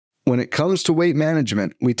When it comes to weight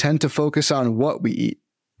management, we tend to focus on what we eat,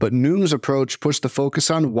 but Noom's approach puts the focus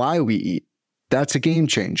on why we eat. That's a game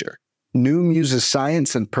changer. Noom uses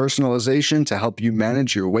science and personalization to help you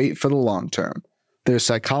manage your weight for the long term. Their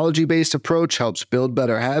psychology-based approach helps build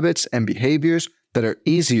better habits and behaviors that are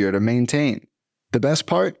easier to maintain. The best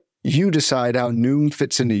part? You decide how Noom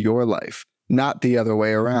fits into your life, not the other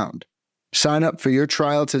way around. Sign up for your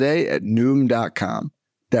trial today at Noom.com.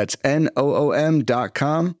 That's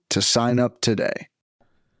Noom.com to sign up today.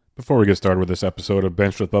 Before we get started with this episode of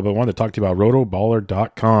Bench with Bubba, I wanted to talk to you about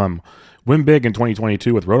rotoballer.com. Win big in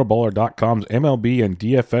 2022 with rotoballer.com's MLB and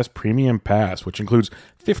DFS Premium Pass, which includes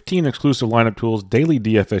 15 exclusive lineup tools, daily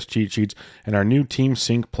DFS cheat sheets, and our new Team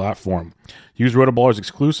Sync platform. Use Rotoballer's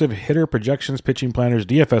exclusive hitter projections, pitching planners,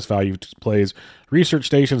 DFS value plays, research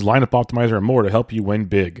stations, lineup optimizer, and more to help you win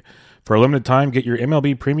big. For a limited time, get your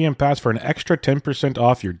MLB Premium Pass for an extra 10%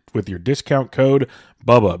 off with your discount code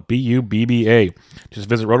BUBBA, B-U-B-B-A. Just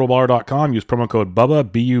visit rotoballer.com, use promo code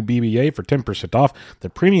BUBBA, B-U-B-B-A for 10% off the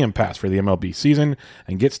Premium Pass for the MLB season,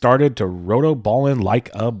 and get started to rotoballin' like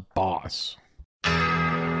a boss.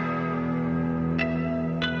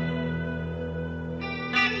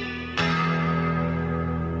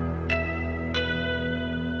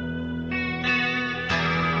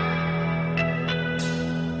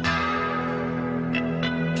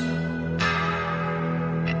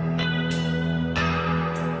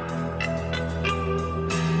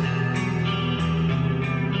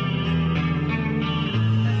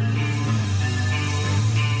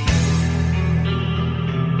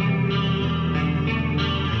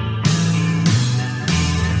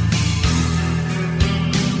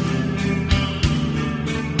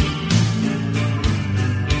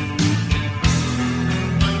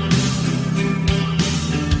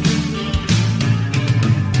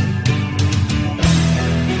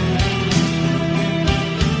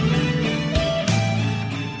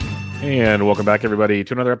 And welcome back, everybody,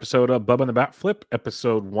 to another episode of Bubba and the Bat Flip,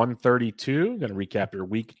 episode 132. Going to recap your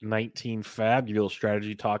Week 19 FAAB, give you a little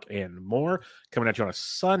strategy talk and more. Coming at you on a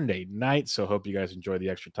Sunday night, so hope you guys enjoy the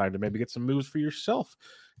extra time to maybe get some moves for yourself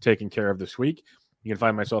taken care of this week. You can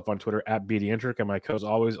find myself on Twitter at BDintric, and my co-host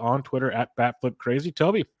always on Twitter at BatFlipCrazy.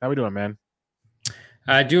 Toby, how we doing, man?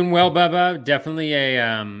 Doing well, Bubba. Definitely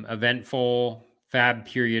a eventful FAAB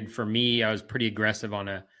period for me. I was pretty aggressive on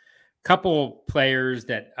a couple players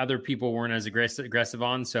that other people weren't as aggressive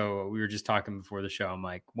on. So we were just talking before the show. I'm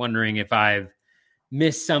like wondering if I've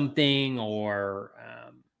missed something or, I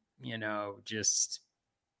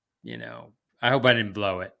hope I didn't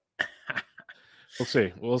blow it.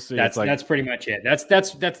 We'll see. That's pretty much it. That's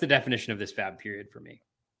the definition of this FAAB period for me.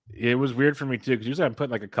 It was weird for me too, because usually I'm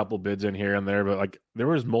putting like a couple bids in here and there, but like there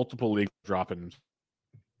was multiple leagues dropping.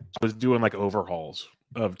 I was doing like overhauls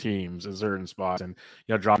of teams in certain spots, and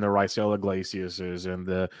dropping the Raisel Iglesias and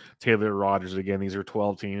the Taylor Rogers again. These are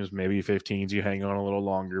 12 teams, maybe 15s. You hang on a little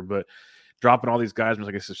longer, but dropping all these guys, I was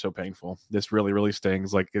like, this is so painful. This really, really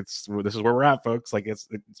stings. Like this is where we're at, folks. Like it's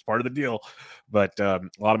part of the deal. But a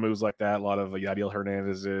lot of moves like that, a lot of Yadiel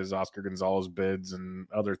Hernandez's, Oscar Gonzalez bids, and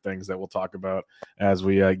other things that we'll talk about as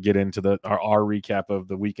we get into our recap of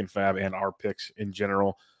the week in FAAB and our picks in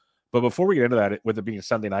general. But before we get into that, with it being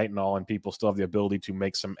Sunday night and all, and people still have the ability to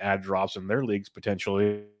make some ad drops in their leagues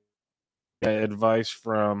potentially, advice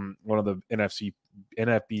from one of the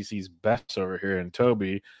NFBC's best over here in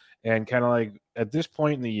Toby, and kind of like at this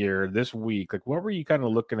point in the year, this week, like what were you kind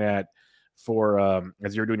of looking at for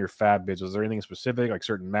as you were doing your FAAB bids? Was there anything specific, like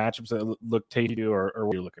certain matchups that looked tasty, or what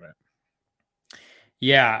were you looking at?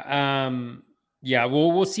 Yeah,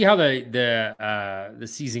 we'll see how the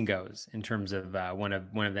season goes in terms of one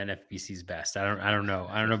of the NFBC's best. I don't know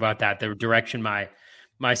about that. The direction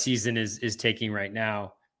my season is taking right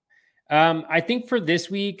now. I think for this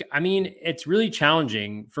week, I mean, it's really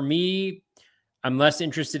challenging for me. I'm less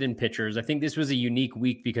interested in pitchers. I think this was a unique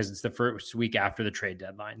week because it's the first week after the trade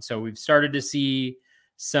deadline. So we've started to see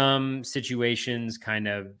some situations kind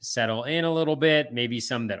of settle in a little bit, maybe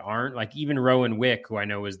some that aren't, like even Rowan Wick, who I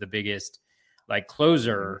know is the biggest like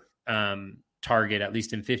closer target, at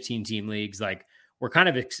least in 15 team leagues. Like we're kind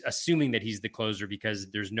of assuming that he's the closer because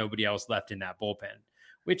there's nobody else left in that bullpen,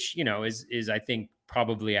 which, is I think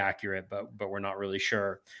probably accurate, but we're not really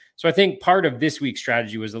sure. So I think part of this week's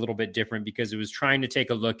strategy was a little bit different because it was trying to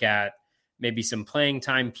take a look at maybe some playing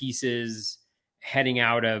time pieces heading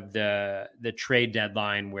out of the trade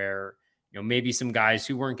deadline where, maybe some guys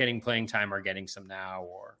who weren't getting playing time are getting some now,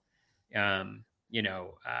 or,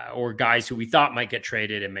 or guys who we thought might get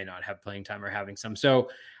traded and may not have playing time or having some. So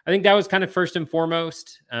I think that was kind of first and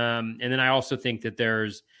foremost. And then I also think that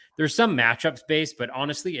there's there's some matchups based, but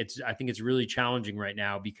honestly, I think it's really challenging right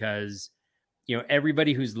now because,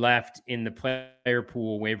 everybody who's left in the player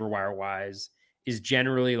pool waiver wire wise is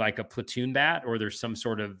generally like a platoon bat, or there's some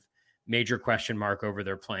sort of major question mark over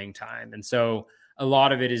their playing time. And so a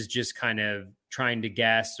lot of it is just kind of trying to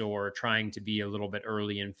guess or trying to be a little bit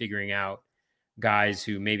early in figuring out guys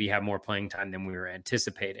who maybe have more playing time than we were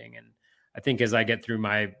anticipating. And I think as I get through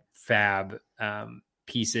my FAAB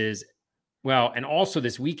pieces, well, and also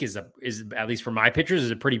this week is at least for my pitchers, is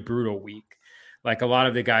a pretty brutal week. Like a lot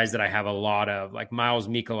of the guys that I have a lot of, like Miles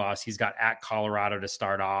Mikolas, he's got at Colorado to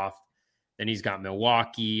start off. Then he's got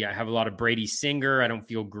Milwaukee. I have a lot of Brady Singer. I don't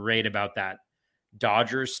feel great about that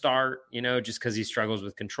Dodgers start, just because he struggles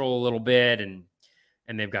with control a little bit, and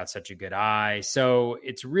they've got such a good eye. So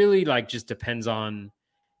it's really like just depends on,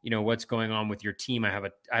 what's going on with your team. I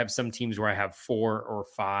have some teams where I have 4 or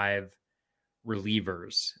 5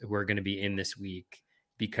 relievers who are going to be in this week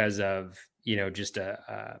because of, just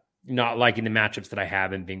not liking the matchups that I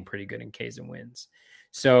have and being pretty good in Ks and wins.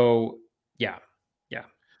 So yeah.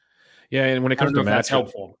 And when it comes to matchups, that's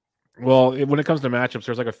helpful. Well, when it comes to matchups,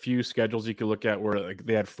 there's like a few schedules you could look at where like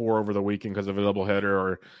they had 4 over the weekend because of a doubleheader,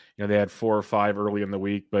 or they had 4 or 5 early in the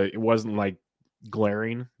week, but it wasn't like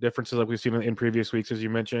glaring differences like we've seen in previous weeks, as you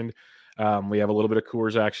mentioned. We have a little bit of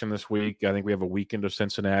Coors action this week. I think we have a weekend of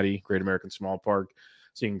Cincinnati, Great American Small Park,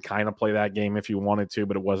 so you can kind of play that game if you wanted to,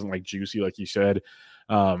 but it wasn't like juicy like you said.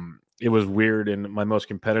 It was weird in my most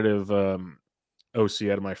competitive OC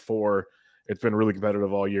out of my 4. It's been really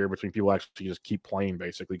competitive all year between people actually just keep playing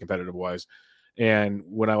basically competitive wise. And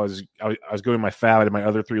when I was going my FAAB in my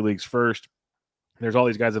other 3 leagues first, there's all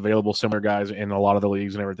these guys available, similar guys in a lot of the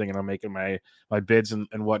leagues and everything. And I'm making my bids and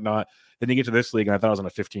whatnot. Then you get to this league and I thought I was on a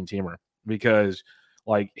 15 teamer because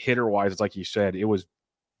like hitter wise, it's like you said, it was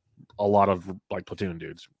a lot of like platoon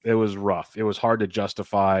dudes. It was rough. It was hard to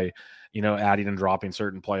justify, adding and dropping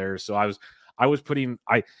certain players. So I was putting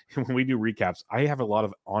when we do recaps, I have a lot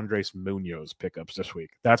of Andres Munoz pickups this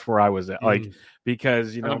week. That's where I was at, like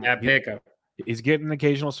because that pickup. He's getting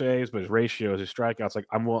occasional saves, but his ratios, his strikeouts, like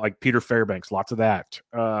I'm like Peter Fairbanks, lots of that.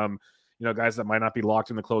 Guys that might not be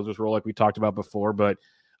locked in the closers role like we talked about before, but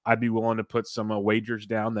I'd be willing to put some wagers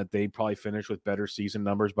down that they probably finish with better season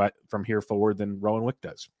numbers, but from here forward than Rowan Wick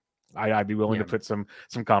does. I'd be willing to put some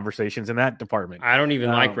conversations in that department. I don't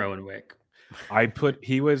even like Rowan Wick.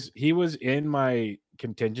 He was in my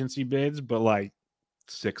contingency bids, but like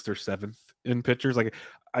 6th or 7th in pitchers. Like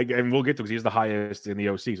and we'll get to, because he's the highest in the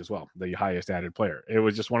OCs as well, the highest added player. It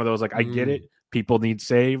was just one of those, like, I get it. People need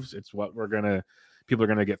saves. It's what people are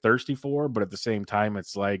gonna get thirsty for. But at the same time,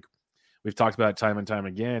 it's like we've talked about time and time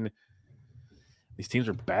again. These teams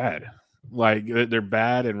are bad. Like they're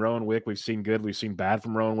bad. And Rowan Wick, we've seen good, we've seen bad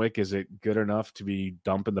from Rowan Wick. Is it good enough to be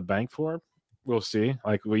dumping the bank for? We'll see.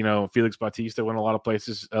 Like, Felix Bautista went a lot of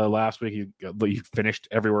places last week. He finished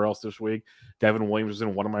everywhere else this week. Devin Williams was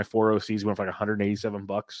in one of my 4 OCs. He went for like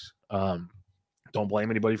 $187. Don't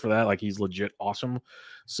blame anybody for that. Like, he's legit awesome.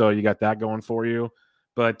 So you got that going for you.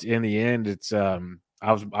 But in the end, it's I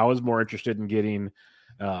was more interested in getting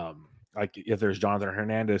like if there's Jonathan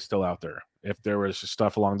Hernandez still out there, if there was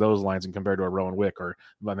stuff along those lines, and compared to a Rowan Wick, or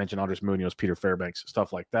I mentioned Andres Munoz, Peter Fairbanks,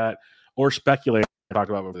 stuff like that, or speculate, talk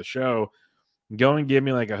about over the show. Go and give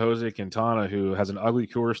me like a Jose Quintana, who has an ugly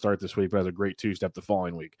Coors start this week, but has a great 2-step the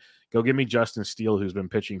following week. Go give me Justin Steele, who's been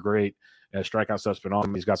pitching great. Strikeout stuff's been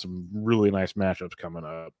on. He's got some really nice matchups coming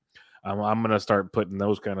up. I'm going to start putting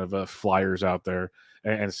those kind of flyers out there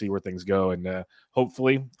and see where things go. And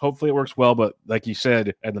hopefully it works well. But like you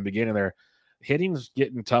said at the beginning there, hitting's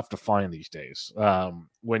getting tough to find these days.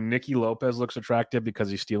 When Nicky Lopez looks attractive because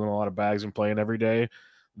he's stealing a lot of bags and playing every day,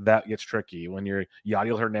 that gets tricky. When your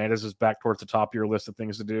Yadiel Hernandez is back towards the top of your list of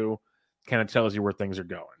things to do, kind of tells you where things are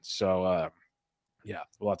going. So,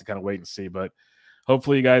 we'll have to kind of wait and see. But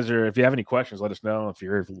hopefully you guys if you have any questions, let us know. If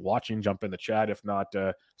you're watching, jump in the chat. If not,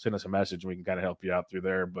 send us a message and we can kind of help you out through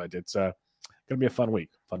there. But it's going to be a fun week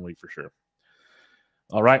for sure.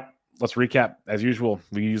 All right. Let's recap. As usual,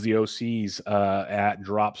 we use the OCs at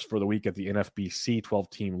drops for the week at the NFBC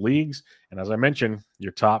 12-team leagues. And as I mentioned,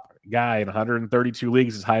 your top guy in 132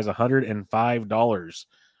 leagues, as high as $105.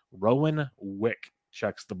 Rowan Wick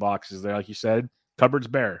checks the boxes there. Like you said, cupboard's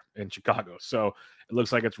bare in Chicago. So it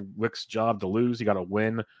looks like it's Wick's job to lose. He got a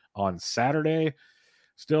win on Saturday.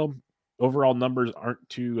 Still, overall numbers aren't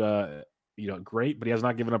too great, but he has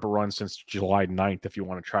not given up a run since July 9th, if you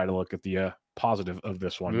want to try to look at the positive of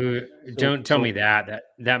this one. Don't tell me that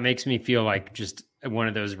makes me feel like just one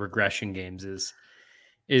of those regression games is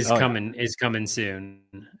coming soon.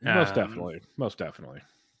 Most definitely.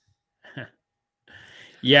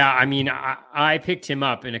 Yeah, I mean, I picked him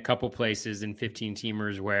up in a couple places in 15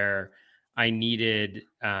 teamers where I needed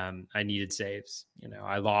saves.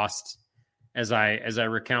 I lost as I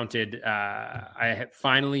recounted. I had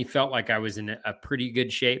finally felt like I was in a pretty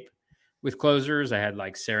good shape with closers. I had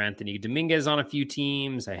like Sarah Anthony Dominguez on a few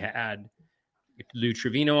teams. I had Lou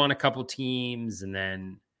Trevino on a couple teams, and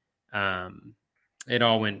then it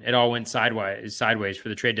all went sideways for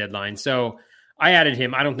the trade deadline. So I added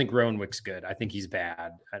him. I don't think Rowanwick's good. I think he's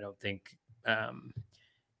bad. I don't think I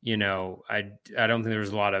don't think there's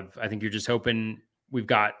a lot of. I think you're just hoping. We've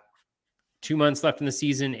got 2 months left in the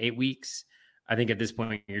season, 8 weeks. I think at this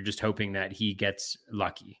point you're just hoping that he gets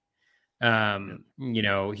lucky.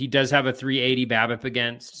 He does have a 380 BABIP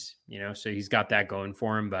against, so he's got that going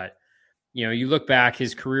for him. But, you look back,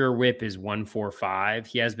 his career whip is 1.45.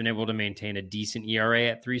 He has been able to maintain a decent ERA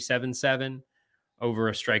at 3.77 over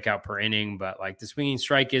a strikeout per inning. But like the swinging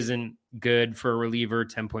strike isn't good for a reliever,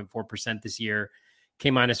 10.4% this year.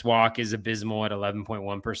 K- walk is abysmal at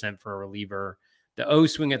 11.1% for a reliever. The O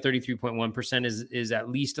swing at 33.1% is at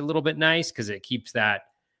least a little bit nice because it keeps that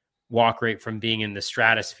walk rate from being in the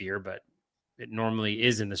stratosphere, but it normally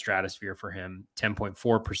is in the stratosphere for him.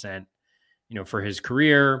 10.4%, for his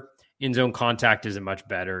career. In zone contact isn't much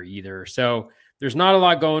better either. So there's not a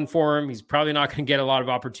lot going for him. He's probably not going to get a lot of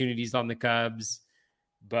opportunities on the Cubs,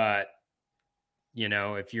 but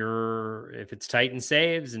if it's tight in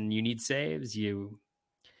saves and you need saves, you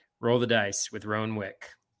roll the dice with Rowanwick.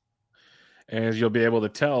 As you'll be able to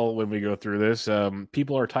tell when we go through this,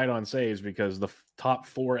 people are tight on saves because the top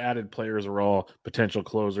 4 added players are all potential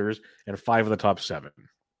closers, and 5 of the top 7,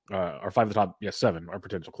 or 5 of the top 7 are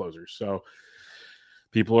potential closers. So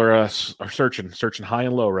people are searching high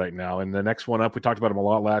and low right now. And the next one up, we talked about him a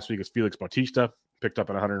lot last week, is Felix Bautista. Picked up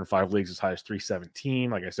in 105 leagues as high as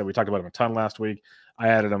 317. Like I said, we talked about him a ton last week. I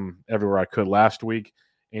added him everywhere I could last week.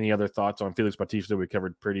 Any other thoughts on Felix Bautista? We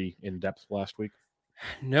covered pretty in depth last week.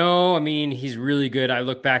 No, I mean, he's really good. I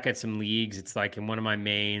look back at some leagues. It's like in one of my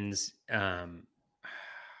mains.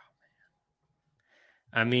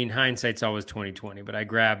 I mean, hindsight's always 2020, but I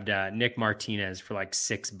grabbed Nick Martinez for like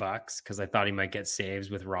 $6 because I thought he might get saves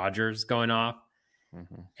with Rogers going off.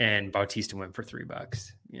 Mm-hmm. And Bautista went for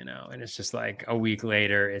 $3, and it's just like a week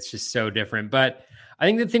later, it's just so different. But I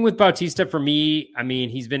think the thing with Bautista for me, I mean,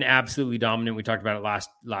 he's been absolutely dominant. We talked about it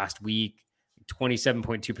last week.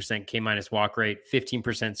 27.2% K- walk rate,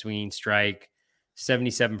 15% swinging strike,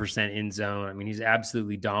 77% in zone. I mean, he's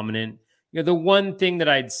absolutely dominant. The one thing that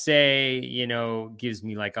I'd say, gives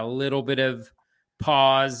me like a little bit of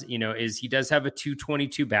pause, is he does have a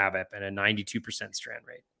 222 BABIP and a 92% strand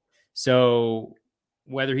rate. So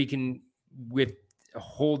whether he can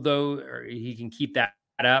hold those or he can keep that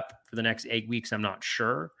up for the next 8 weeks, I'm not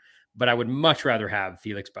sure. But I would much rather have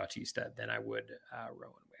Felix Bautista than I would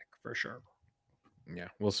Rowanwick for sure. Yeah,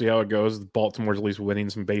 we'll see how it goes. Baltimore's at least winning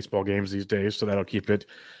some baseball games these days, so that'll keep it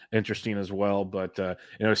interesting as well. But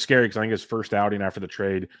it's scary because I think his first outing after the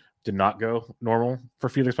trade did not go normal for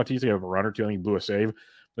Felix Bautista. He had a run or two. I think he blew a save,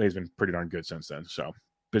 but he's been pretty darn good since then. So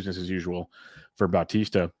business as usual for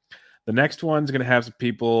Bautista. The next one's going to have some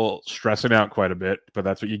people stressing out quite a bit, but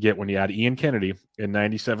that's what you get when you add Ian Kennedy in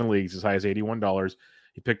 97 leagues, as high as $81.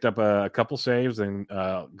 He picked up a couple saves and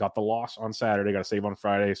got the loss on Saturday, got a save on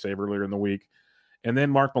Friday, save earlier in the week. And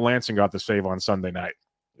then Mark Melancon got the save on Sunday night.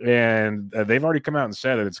 And they've already come out and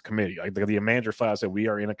said that it's a committee. Like the manager flat out said, we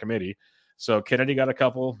are in a committee. So Kennedy got a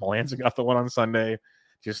couple. Melancon got the one on Sunday.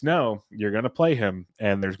 Just know you're going to play him.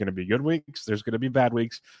 And there's going to be good weeks. There's going to be bad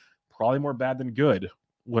weeks. Probably more bad than good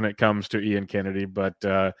when it comes to Ian Kennedy. But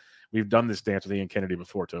we've done this dance with Ian Kennedy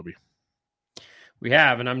before, Toby. We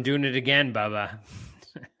have, and I'm doing it again, Bubba.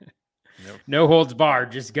 Nope. No holds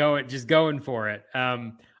barred. Just going for it.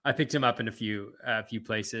 I picked him up in a few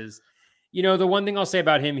places. The one thing I'll say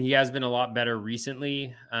about him, he has been a lot better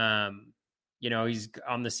recently. He's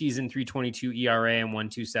on the season 3.22 ERA and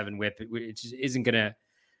 1.27 WHIP, which isn't going to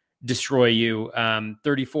destroy you.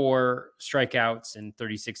 34 strikeouts and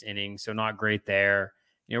 36 innings, so not great there.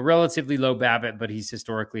 Relatively low BABIP, but he's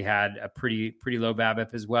historically had a pretty low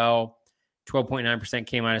BABIP as well. 12.9%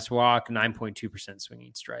 K- walk, 9.2%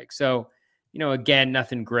 swinging strike. So, again,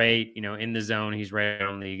 nothing great. In the zone, he's right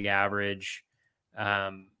on league average.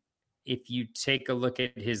 If you take a look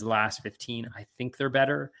at his last 15, I think they're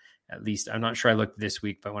better. At least I'm not sure I looked this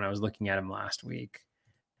week, but when I was looking at him last week,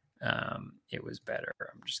 it was better.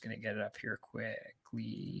 I'm just going to get it up here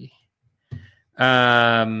quickly.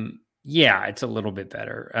 Yeah, it's a little bit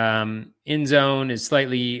better. In zone is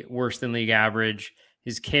slightly worse than league average.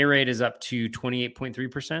 His K rate is up to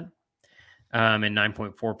 28.3%. And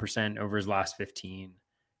 9.4% over his last 15.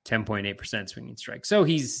 10.8% swinging strike. So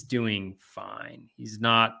he's doing fine. He's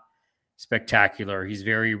not spectacular. He's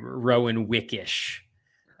very Rowan Wickish.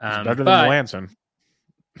 He's better than Melanson.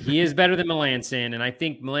 He is better than Melanson. And I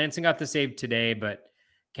think Melanson got the save today, but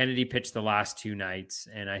Kennedy pitched the last 2 nights.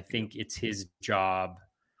 And I think it's his job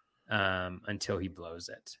until he blows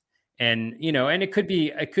it. And, and it could be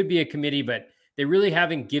a committee, but they really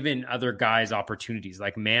haven't given other guys opportunities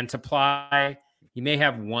like Mantiply. He may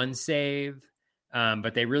have 1 save,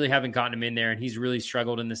 but they really haven't gotten him in there. And he's really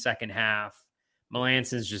struggled in the second half.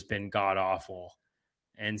 Melanson's just been god awful.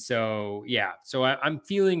 And so, I'm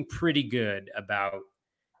feeling pretty good about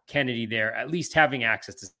Kennedy there, at least having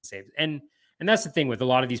access to saves. And that's the thing with a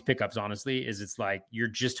lot of these pickups, honestly, is it's like, you're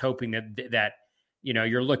just hoping that,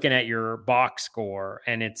 you're looking at your box score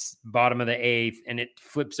and it's bottom of the 8th and it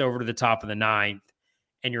flips over to the top of the 9th.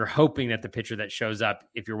 And you're hoping that the pitcher that shows up,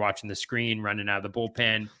 if you're watching the screen running out of the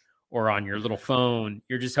bullpen or on your little phone,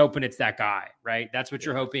 you're just hoping it's that guy, right? That's what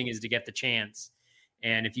you're hoping, is to get the chance.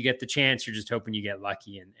 And if you get the chance, you're just hoping you get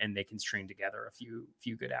lucky and they can string together a few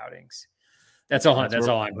good outings. That's all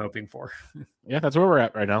I'm hoping for. Yeah, that's where we're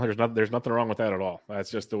at right now. There's nothing wrong with that at all. That's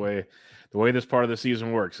just the way this part of the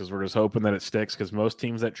season works, is we're just hoping that it sticks, because most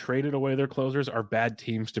teams that traded away their closers are bad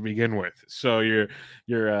teams to begin with. So you're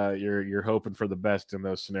hoping for the best in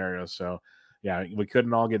those scenarios. So yeah, we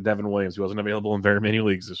couldn't all get Devin Williams. He wasn't available in very many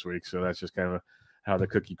leagues this week. So that's just kind of how the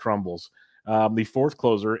cookie crumbles. The 4th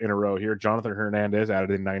closer in a row here, Jonathan Hernandez,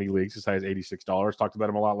 added in 90 leagues. His high is $86. Talked about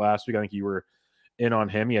him a lot last week. I think you were in on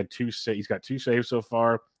him. He's got 2 saves so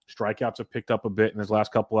far. Strikeouts have picked up a bit in his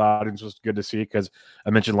last couple outings, which was good to see, because I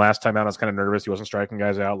mentioned last time out I was kind of nervous. He wasn't striking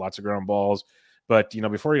guys out, lots of ground balls. But,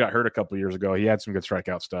 before he got hurt a couple of years ago, he had some good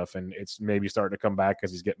strikeout stuff, and it's maybe starting to come back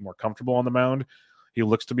as he's getting more comfortable on the mound. He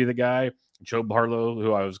looks to be the guy. Joe Barlow,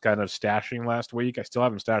 who I was kind of stashing last week, I still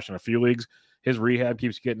have him stashed in a few leagues. His rehab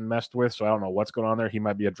keeps getting messed with, so I don't know what's going on there. He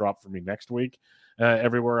might be a drop for me next week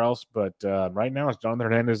everywhere else. But right now it's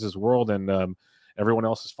Jonathan Hernandez's world, and everyone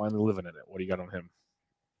else is finally living in it. What do you got on him?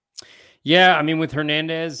 Yeah, I mean, with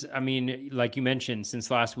Hernandez, like you mentioned,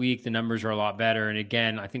 since last week, the numbers are a lot better. And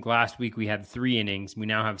again, I think last week we had 3 innings. We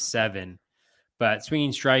now have 7. But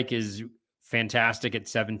swinging strike is fantastic at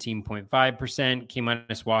 17.5%. K-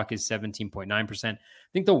 walk is 17.9%. I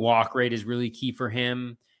think the walk rate is really key for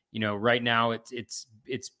him. Right now it's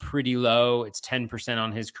pretty low. It's 10%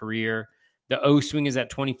 on his career. The O swing is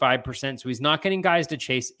at 25%. So he's not getting guys to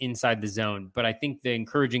chase inside the zone. But I think the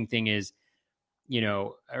encouraging thing is,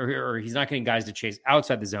 or he's not getting guys to chase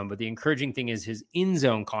outside the zone. But the encouraging thing is his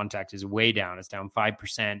in-zone contact is way down. It's down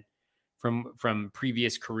 5% from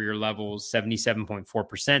previous career levels,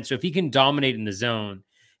 77.4%. So if he can dominate in the zone,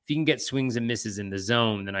 if he can get swings and misses in the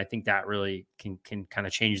zone, then I think that really can kind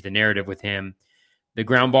of change the narrative with him. The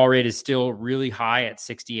ground ball rate is still really high at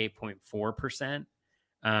 68.4%.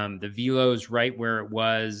 The velo's right where it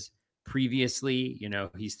was previously.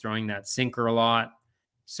 He's throwing that sinker a lot.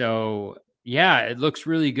 So yeah, it looks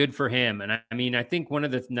really good for him. And I think one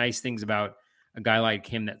of the nice things about a guy like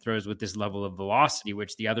him that throws with this level of velocity,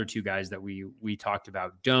 which the other 2 guys that we talked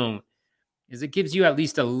about don't, is it gives you at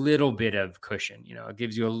least a little bit of cushion. It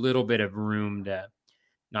gives you a little bit of room to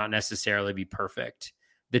not necessarily be perfect.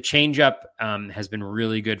 The changeup has been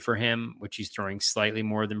really good for him, which he's throwing slightly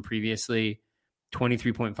more than previously.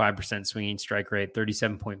 23.5% swinging strike rate,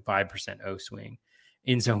 37.5% O swing,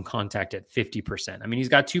 in zone contact at 50%. He's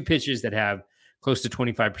got 2 pitches that have close to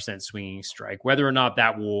 25% swinging strike. Whether or not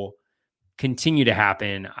that will continue to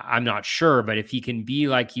happen, I'm not sure. But if he can be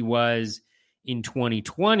like he was in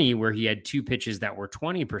 2020, where he had 2 pitches that were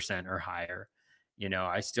 20% or higher,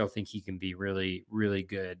 I still think he can be really, really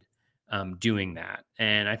good doing that.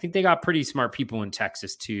 And I think they got pretty smart people in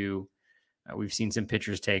Texas too. We've seen some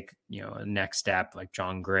pitchers take, a next step, like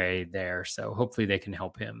John Gray there. So hopefully they can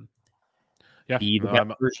help him be the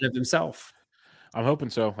best version of himself. I'm hoping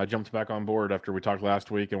so. I jumped back on board after we talked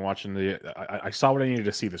last week and watching I saw what I needed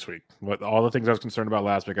to see this week. All the things I was concerned about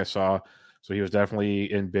last week, I saw. So he was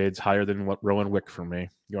definitely in bids higher than what Rowan Wick for me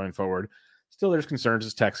going forward. Still, there's concerns.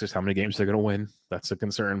 It's Texas. How many games they're going to win? That's a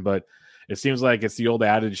concern. But it seems like it's the old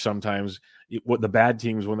adage sometimes. What the bad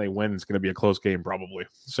teams, when they win, it's going to be a close game probably.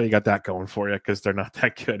 So you got that going for you, because they're not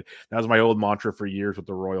that good. That was my old mantra for years with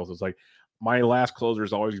the Royals. It's like, my last closer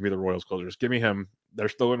is always going to be the Royals closers. Give me him. They're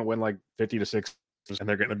still going to win like 50-6, and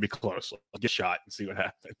they're going to be close. Let's get shot and see what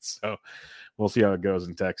happens. So we'll see how it goes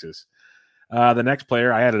in Texas. The next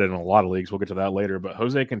player, I added in a lot of leagues. We'll get to that later. But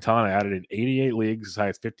Jose Quintana added in 88 leagues. His high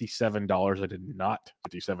is $57. I did not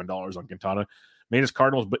 $57 on Quintana. Made his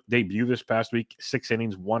Cardinals debut this past week. 6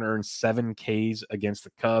 innings, 1 earned, 7 Ks against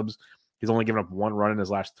the Cubs. He's only given up 1 run in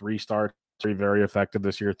his last 3 starts. very, very effective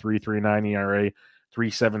this year. 3.39 ERA,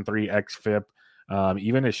 3.73 xFIP.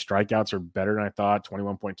 Even his strikeouts are better than I thought.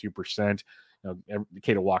 21.2%.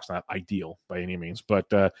 K to walk's not ideal by any means, but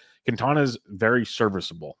Quintana's very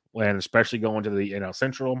serviceable, and especially going to the NL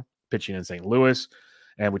Central, pitching in St. Louis.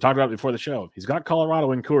 And we talked about it before the show. He's got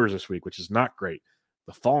Colorado in Coors this week, which is not great.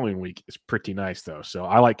 The following week is pretty nice, though. So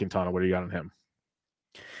I like Quintana. What do you got on him?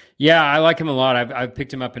 Yeah, I like him a lot. I've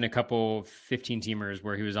picked him up in a couple 15-teamers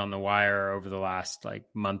where he was on the wire over the last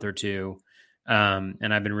month or two.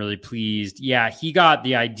 And I've been really pleased. Yeah, he got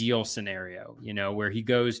the ideal scenario, where he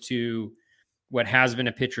goes to what has been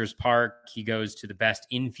a pitcher's park. He goes to the best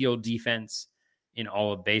infield defense in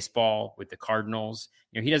all of baseball with the Cardinals.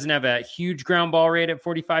 He doesn't have a huge ground ball rate at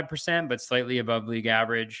 45%, but slightly above league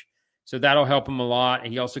average. So that'll help him a lot.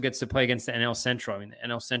 And he also gets to play against the NL Central. I mean, the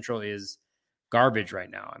NL Central is garbage right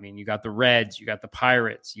now. I mean, you got the Reds, you got the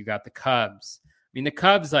Pirates, you got the Cubs. I mean, the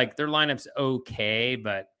Cubs, their lineup's okay,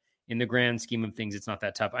 but in the grand scheme of things, it's not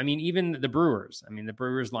that tough. I mean, even the Brewers. I mean, the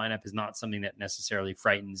Brewers lineup is not something that necessarily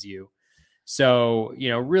frightens you. So,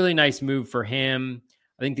 really nice move for him.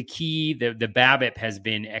 I think the key, the BABIP has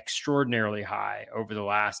been extraordinarily high over the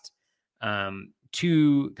last 3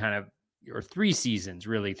 seasons,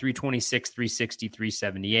 really. 326, 360,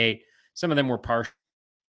 378. Some of them were partial,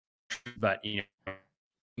 but,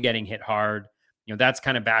 getting hit hard. That's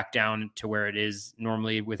kind of back down to where it is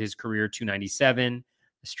normally with his career, 297.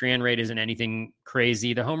 The strand rate isn't anything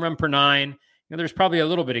crazy. The home run per 9, there's probably a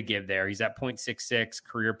little bit of give there. He's at 0.66,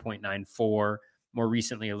 career 0.94, more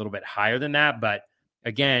recently a little bit higher than that. But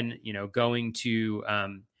again, going to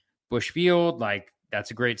Busch Field,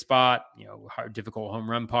 that's a great spot, hard, difficult home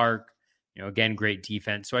run park, again, great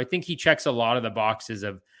defense. So I think he checks a lot of the boxes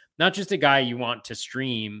of not just a guy you want to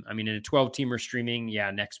stream. I mean, in a 12-teamer streaming,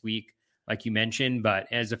 next week, like you mentioned, but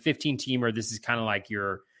as a 15-teamer, this is kind of like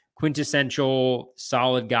your quintessential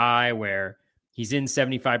solid guy where he's in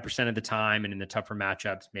 75% of the time, and in the tougher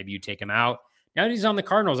matchups, maybe you take him out. Now that he's on the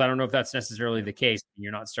Cardinals, I don't know if that's necessarily the case.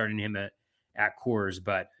 You're not starting him at Coors,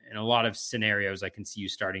 but in a lot of scenarios, I can see you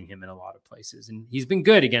starting him in a lot of places. And he's been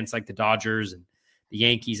good against the Dodgers and the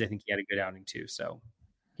Yankees. I think he had a good outing too, so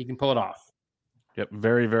he can pull it off. Yep,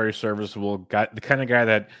 very, very serviceable guy. The kind of guy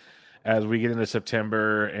that, as we get into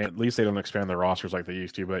September, and at least they don't expand their rosters like they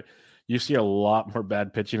used to, but you see a lot more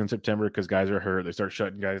bad pitching in September because guys are hurt. They start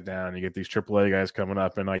shutting guys down. You get these AAA guys coming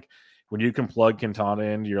up, and when you can plug Quintana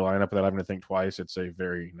into your lineup without having to think twice, it's a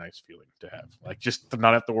very nice feeling to have. Just to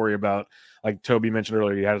not have to worry about, like Toby mentioned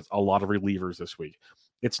earlier, he had a lot of relievers this week.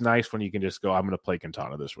 It's nice when you can just go, I'm going to play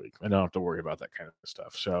Quintana this week. I don't have to worry about that kind of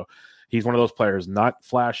stuff. So he's one of those players, not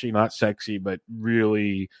flashy, not sexy, but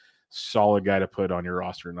really solid guy to put on your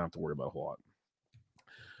roster and not have to worry about a whole lot.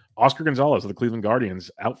 Oscar Gonzalez of the Cleveland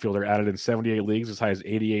Guardians, outfielder, added in 78 leagues, as high as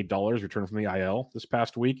 $88, returned from the IL this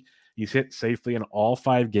past week. He's hit safely in all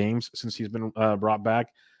 5 games since he's been brought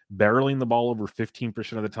back, barreling the ball over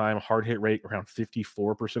 15% of the time, hard hit rate around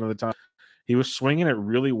 54% of the time. He was swinging it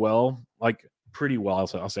really well, pretty well.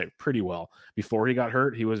 I'll say pretty well. Before he got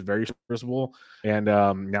hurt, he was very serviceable, and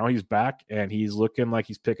now he's back, and he's looking like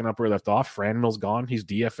he's picking up where he left off. Franmil's gone. He's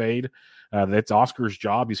DFA'd. That's Oscar's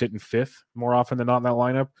job. He's hitting 5th more often than not in that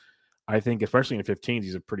lineup. I think, especially in 15s,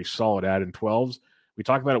 he's a pretty solid add in 12s. We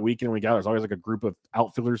talk about it week in and week out. There's always a group of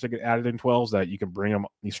outfielders that get added in 12s that you can bring them,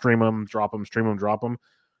 you stream them, drop them, stream them, drop them.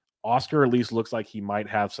 Oscar at least looks like he might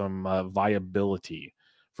have some viability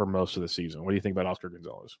for most of the season. What do you think about Oscar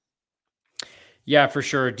Gonzalez? Yeah, for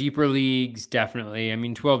sure. Deeper leagues, definitely. I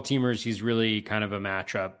mean, 12-teamers, he's really kind of a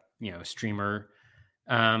matchup, streamer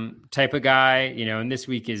type of guy, and this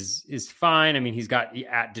week is fine. I mean, he's got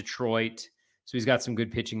at Detroit, so he's got some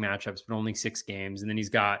good pitching matchups, but only 6 games. And then he's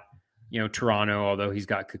got, Toronto, although he's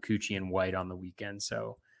got Kikuchi and White on the weekend.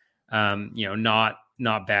 So, not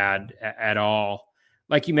bad at all.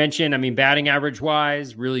 Like you mentioned, I mean, batting average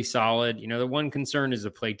wise, really solid. The one concern is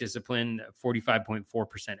the plate discipline, 45.4%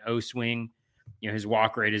 O swing. His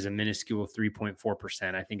walk rate is a minuscule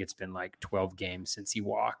 3.4%. I think it's been 12 games since he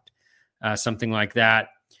walked, something like that.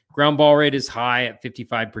 Ground ball rate is high at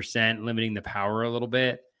 55%, limiting the power a little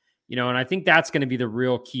bit. And I think that's going to be the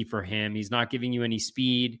real key for him. He's not giving you any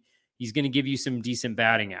speed. He's going to give you some decent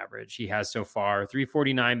batting average. He has so far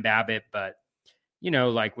 349 BABIP, but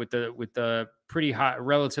with the pretty high,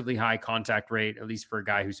 relatively high contact rate, at least for a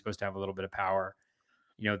guy who's supposed to have a little bit of power,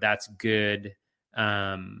 that's good.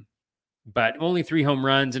 But only 3 home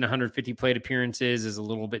runs and 150 plate appearances is a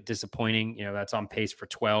little bit disappointing. That's on pace for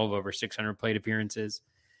 12 over 600 plate appearances.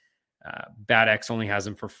 Bad X only has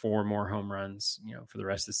him for 4 more home runs, for the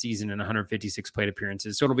rest of the season and 156 plate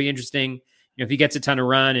appearances. So it'll be interesting if he gets a ton of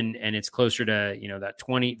run and it's closer to,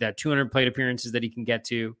 that 200 plate appearances that he can get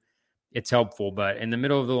to, it's helpful. But in the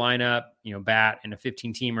middle of the lineup, bat in a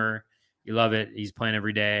 15-teamer, you love it. He's playing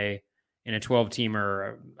every day. In a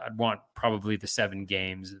 12-teamer, I'd want probably the 7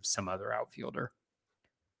 games of some other outfielder.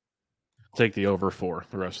 Take the over 4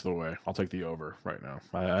 the rest of the way. I'll take the over right now.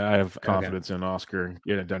 I have confidence in Oscar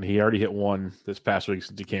getting it done. He already hit 1 this past week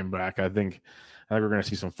since he came back. I think we're going to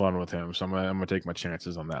see some fun with him. So I'm going to take my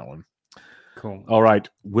chances on that one. Cool. All right.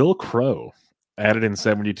 Will Crow added in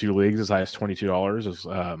 72 leagues as high as $22 is,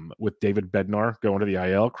 with David Bednar going to the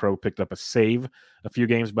IL. Crow picked up a save a few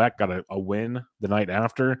games back, got a win the night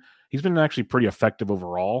after. He's been actually pretty effective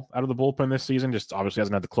overall out of the bullpen this season. Just obviously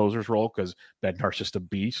hasn't had the closer's role because Bednar's just a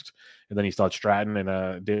beast. And then he still had Stratton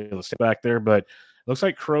and Davis back there. But it looks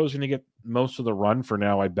like Crow's going to get most of the run for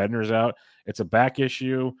now while Bednar's out. It's a back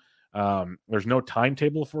issue. There's no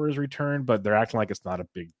timetable for his return, but they're acting like it's not a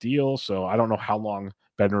big deal. So I don't know how long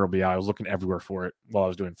Bednar will be out. I was looking everywhere for it while I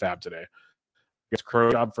was doing FAAB today. It's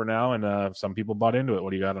Crow's job for now, and some people bought into it.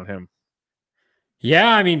 What do you got on him? Yeah,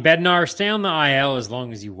 I mean, Bednar, stay on the IL as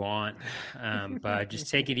long as you want, but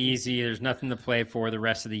just take it easy. There's nothing to play for the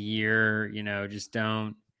rest of the year. Just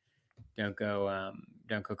don't go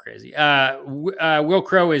crazy. Will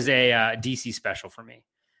Crow is a DC special for me.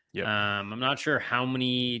 Yep. I'm not sure how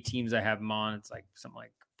many teams I have him on. It's like something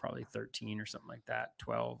like probably 13 or something like that,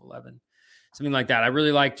 12, 11, something like that. I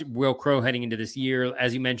really liked Will Crow heading into this year.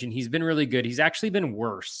 As you mentioned, he's been really good. He's actually been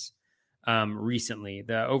worse recently.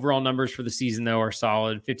 The overall numbers for the season, though, are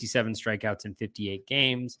solid. 57 strikeouts in 58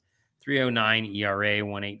 games, 3.09 ERA,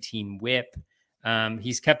 118 whip.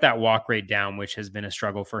 He's kept that walk rate down, which has been a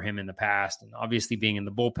struggle for him in the past. And obviously being in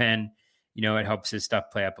the bullpen, it helps his stuff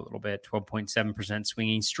play up a little bit. 12.7%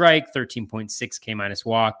 swinging strike, 13.6 K minus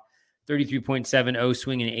walk, 33.7 O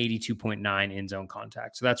swing, and 82.9 in zone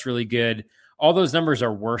contact. So that's really good. All those numbers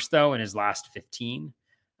are worse, though, in his last 15.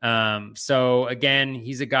 So again,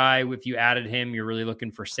 he's a guy, if you added him, you're really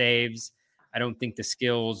looking for saves. I don't think the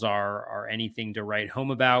skills are anything to write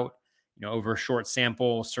home about, over a short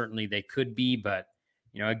sample. Certainly they could be, but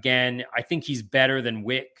again, I think he's better than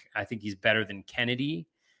Wick. I think he's better than Kennedy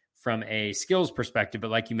from a skills perspective.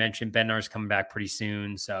 But like you mentioned, Bednar's coming back pretty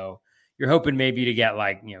soon. So you're hoping maybe to get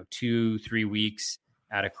 2-3 weeks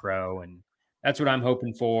out of Crow. And that's what I'm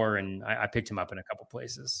hoping for. And I picked him up in a couple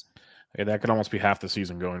places. Hey, that could almost be half the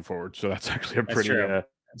season going forward. So that's actually a pretty.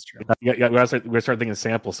 That's true. We got to start thinking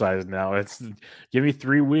sample size now. It's give me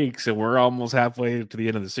 3 weeks, and we're almost halfway to the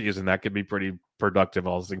end of the season. That could be pretty productive.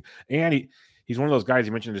 All this thing, and he's one of those guys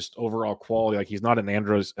you mentioned, just overall quality. Like he's not an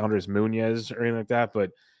Andres Munoz or anything like that,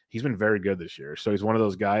 but he's been very good this year. So he's one of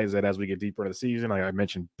those guys that as we get deeper into the season, like I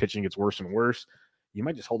mentioned, pitching gets worse and worse. You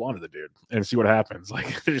might just hold on to the dude and see what happens.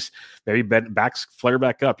 Like there's maybe backs flare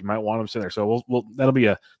back up. You might want him sitting there. So we'll that'll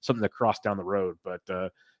be something to cross down the road. But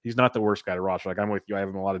he's not the worst guy to roster. Like I'm with you. I have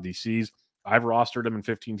him in a lot of DCs. I've rostered him in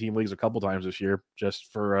 15-team leagues a couple times this year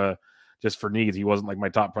just for needs. He wasn't like my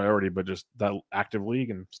top priority, but just that active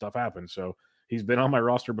league and stuff happens. So he's been on my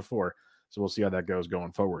roster before. So we'll see how that goes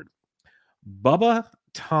going forward. Bubba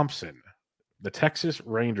Thompson, the Texas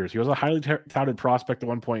Rangers. He was a highly touted prospect at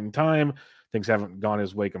one point in time. Things haven't gone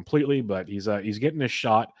his way completely, but he's getting his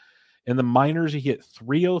shot. In the minors, he hit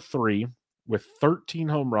 303 with 13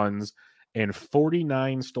 home runs and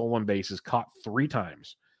 49 stolen bases, caught 3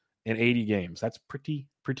 times in 80 games. That's pretty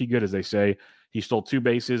good, as they say. He stole 2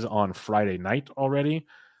 bases on Friday night already.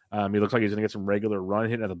 He looks like he's going to get some regular run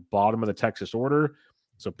hit at the bottom of the Texas order.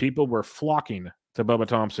 So people were flocking to Bubba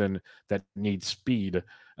Thompson that needs speed.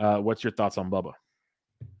 What's your thoughts on Bubba?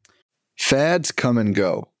 Fads come and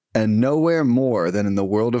go, and nowhere more than in the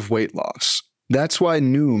world of weight loss. That's why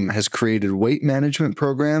Noom has created weight management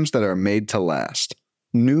programs that are made to last.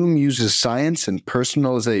 Noom uses science and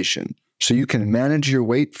personalization so you can manage your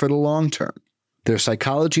weight for the long term. Their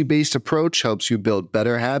psychology-based approach helps you build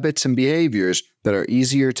better habits and behaviors that are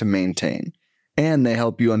easier to maintain. And they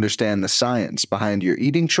help you understand the science behind your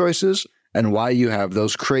eating choices and why you have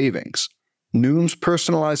those cravings. Noom's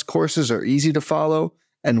personalized courses are easy to follow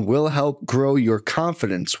and will help grow your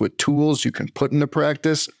confidence with tools you can put into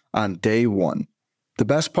practice on day one. The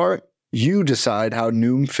best part? You decide how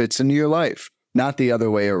Noom fits into your life, not the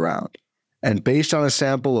other way around. And based on a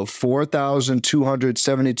sample of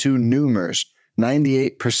 4,272 Noomers,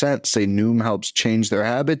 98% say Noom helps change their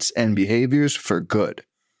habits and behaviors for good.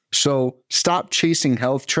 So stop chasing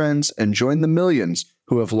health trends and join the millions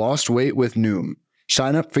who have lost weight with Noom.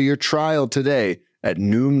 Sign up for your trial today at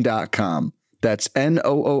Noom.com. That's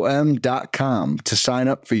Noom.com to sign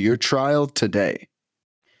up for your trial today.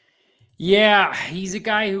 Yeah, he's a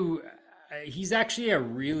guy who he's actually a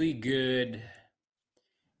really good.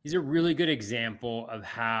 He's a really good example of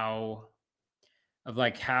how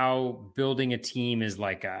building a team is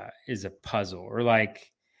a puzzle, or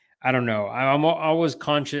like, I don't know. I'm always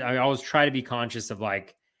conscious. I always try to be conscious of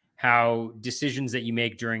like how decisions that you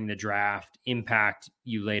make during the draft impact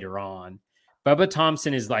you later on. Bubba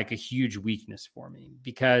Thompson is like a huge weakness for me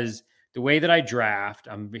because the way that I draft,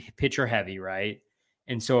 I'm pitcher heavy, right?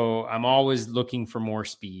 And so I'm always looking for more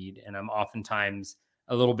speed, and I'm oftentimes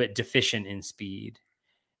a little bit deficient in speed.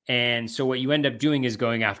 And so what you end up doing is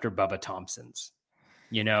going after Bubba Thompsons,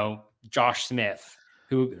 Josh Smith,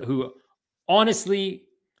 who honestly,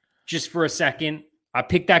 just for a second, I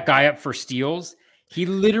picked that guy up for steals. He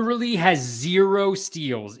literally has 0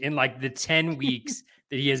 steals in like the 10 weeks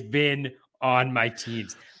that he has been on my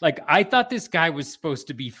teams. Like, I thought this guy was supposed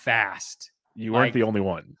to be fast. You weren't the only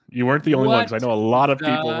one. You weren't the only one, because I know a lot of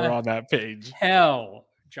people were on that page. Hell,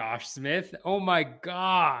 Josh Smith. Oh my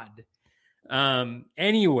God.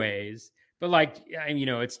 Anyways, but like,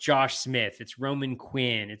 it's Josh Smith, it's Roman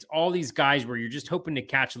Quinn, it's all these guys where you're just hoping to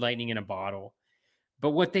catch lightning in a bottle. But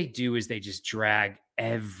what they do is they just drag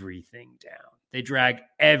everything down. They drag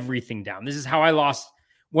everything down. This is how I lost.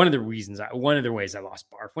 One of the ways I lost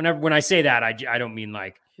Barf. When I say that, I don't mean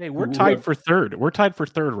like, hey, we're tied for third. We're tied for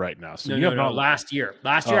third right now. So no. Last year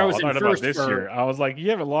I was in first. This year, I was like, you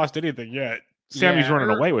haven't lost anything yet. Sammy's running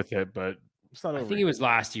away with it, but it's not over. I think it was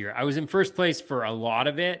last year. I was in first place for a lot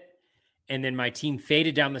of it, and then my team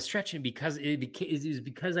faded down the stretch, and because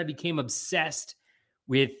I became obsessed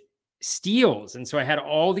with steals, and so I had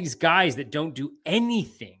all these guys that don't do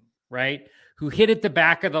anything, right? Who hit at the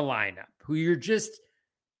back of the lineup, who you're just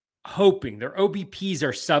hoping their OBPs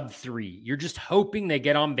are sub 3. You're just hoping they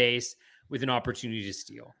get on base with an opportunity to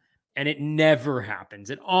steal, and it never happens.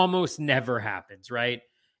 It almost never happens, right?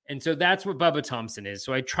 And so that's what Bubba Thompson is.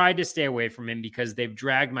 So I tried to stay away from him because they've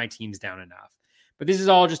dragged my teams down enough. But this is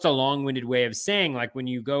all just a long-winded way of saying, like, when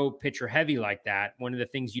you go pitcher heavy like that, one of the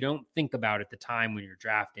things you don't think about at the time when you're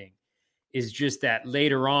drafting is just that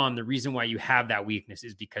later on, the reason why you have that weakness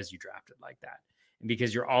is because you drafted like that. And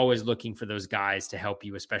because you're always looking for those guys to help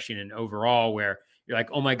you, especially in an overall where you're like,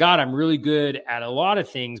 oh my God, I'm really good at a lot of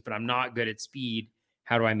things, but I'm not good at speed.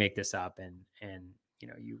 How do I make this up? And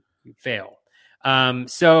you fail.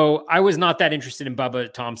 So I was not that interested in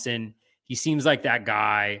Bubba Thompson. He seems like that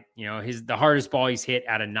guy. The hardest ball he's hit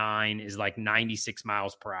out of 9 is like 96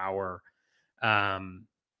 miles per hour.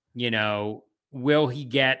 Will he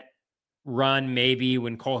get run? Maybe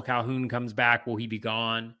when Cole Calhoun comes back, will he be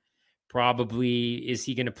gone? Probably. Is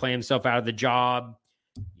he going to play himself out of the job?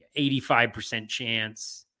 85%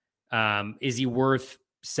 chance. Is he worth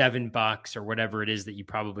 $7 or whatever it is that you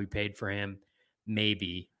probably paid for him?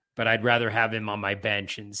 Maybe. But I'd rather have him on my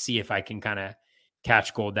bench and see if I can kind of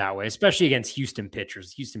catch gold that way, especially against Houston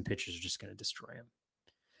pitchers. Houston pitchers are just going to destroy him.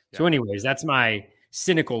 Yeah. So anyways, that's my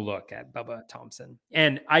cynical look at Bubba Thompson.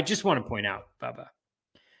 And I just want to point out, Bubba,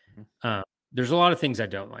 there's a lot of things I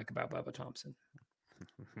don't like about Bubba Thompson.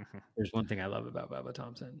 There's one thing I love about Bubba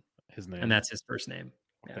Thompson. His name. And that's his first name.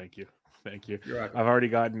 Yeah. Thank you. I've already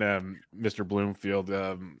gotten Mr. Bloomfield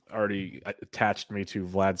already attached me to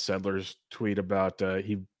Vlad Sedler's tweet about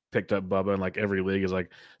he picked up Bubba, and like every league is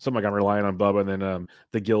like something like I'm relying on Bubba, and then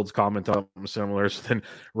the guilds comment on something similar. So then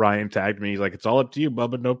Ryan tagged me. He's like, it's all up to you,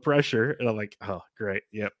 Bubba, no pressure. And I'm like, oh, great.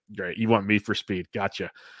 Yep, great. You want me for speed.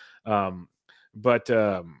 Gotcha. But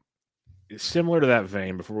similar to that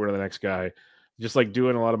vein, before we go to the next guy, just like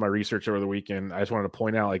doing a lot of my research over the weekend, I just wanted to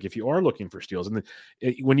point out, like, if you are looking for steals, and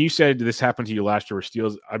when you said this happened to you last year with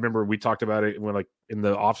steals, I remember we talked about it when, like, in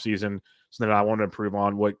the off season, something that I wanted to improve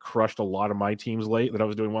on. What crushed a lot of my teams late that I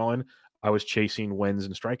was doing well in, I was chasing wins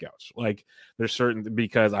and strikeouts. Like, there's certain,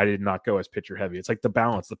 because I did not go as pitcher heavy. It's like the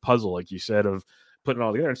balance, the puzzle, like you said, of putting it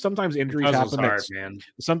all together. And sometimes injuries happen.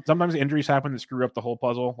 Sometimes injuries happen that screw up the whole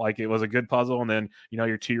puzzle. Like, it was a good puzzle, and then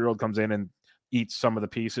your 2-year-old comes in and eats some of the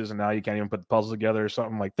pieces, and now you can't even put the puzzle together or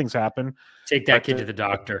something. Like, things happen. Take that kid to the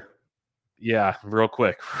doctor. Yeah, real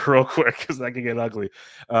quick, because that can get ugly.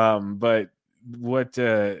 But what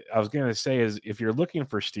I was going to say is, if you're looking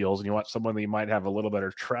for steals and you want someone that you might have a little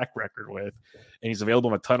better track record with, and he's available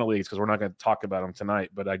in a ton of leagues, because we're not going to talk about him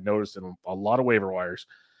tonight, but I noticed in a lot of waiver wires,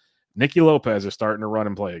 Nicky Lopez is starting to run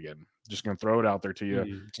and play again. Just going to throw it out there to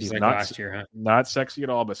you. He's like last year, huh? Not sexy at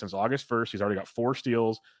all, but since August 1st, he's already got 4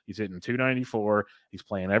 steals. He's hitting 294. He's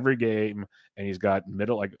playing every game, and he's got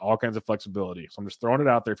all kinds of flexibility. So I'm just throwing it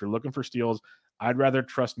out there. If you're looking for steals, I'd rather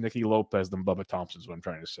trust Nicky Lopez than Bubba Thompson is what I'm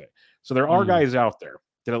trying to say. So there are guys out there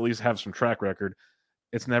that at least have some track record.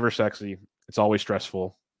 It's never sexy. It's always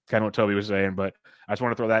stressful. Kind of what Toby was saying, but I just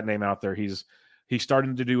want to throw that name out there. He's he's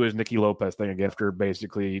starting to do his Nicky Lopez thing again after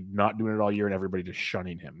basically not doing it all year and everybody just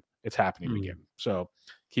shunning him. It's happening again. So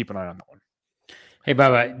keep an eye on that one. Hey,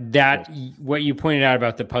 Bubba, what you pointed out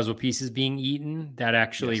about the puzzle pieces being eaten, that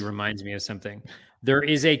actually reminds me of something. There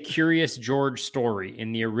is a Curious George story.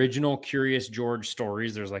 In the original Curious George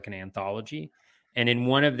stories, there's like an anthology. And in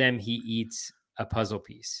one of them, he eats a puzzle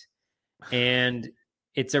piece. And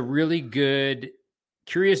it's a really good...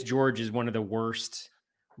 Curious George is one of the worst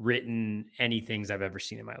written anythings I've ever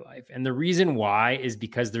seen in my life. And the reason why is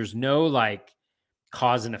because there's no like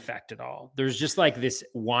cause and effect at all. There's just like this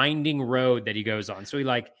winding road that he goes on. So he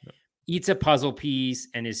like eats a puzzle piece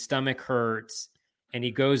and his stomach hurts and he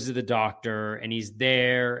goes to the doctor and he's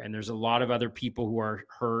there and there's a lot of other people who are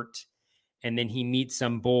hurt. And then he meets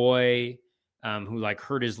some boy who like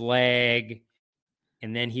hurt his leg.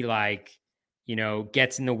 And then he like, you know,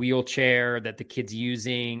 gets in the wheelchair that the kid's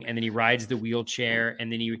using. And then he rides the wheelchair and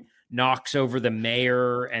then he knocks over the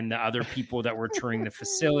mayor and the other people that were touring the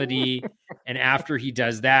facility. And after he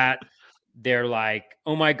does that, they're like,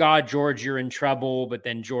 oh my God, George, you're in trouble. But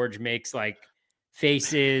then George makes like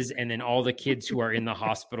faces and then all the kids who are in the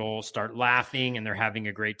hospital start laughing and they're having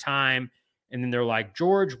a great time. And then they're like,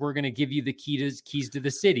 George, we're going to give you the keys to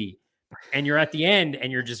the city. And you're at the end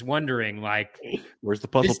and you're just wondering, like, where's the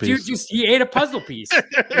puzzle piece? Dude he ate a puzzle piece.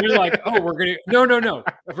 And you're like, oh, we're going to, no.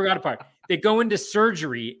 I forgot a part. They go into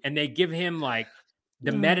surgery and they give him like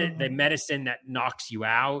the medicine that knocks you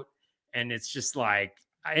out. And it's just like,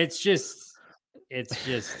 it's just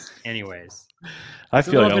anyways. I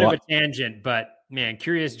feel a little bit of a tangent, but man,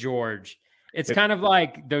 Curious George. It's kind of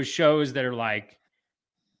like those shows that are like,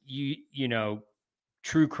 you know,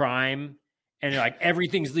 true crime. And like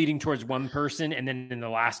everything's leading towards one person. And then in the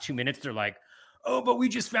last 2 minutes, they're like, oh, but we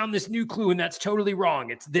just found this new clue and that's totally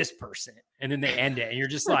wrong. It's this person. And then they end it. And you're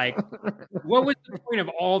just like, what was the point of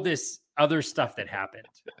all this other stuff that happened?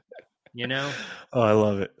 You know? Oh, I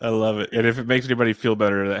love it. I love it. And if it makes anybody feel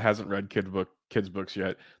better that hasn't read kids books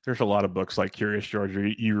yet, there's a lot of books like Curious George.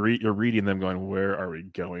 You're reading them going, where are we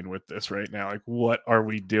going with this right now? Like, what are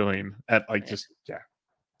we doing? At like just,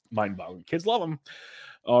 mind boggling. Kids love them.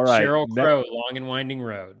 All right. Sheryl Crow, Long and Winding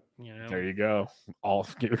Road. You know? There you go.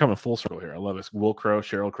 We're coming full circle here. I love this. Will Crow,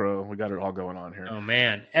 Sheryl Crow. We got it all going on here. Oh,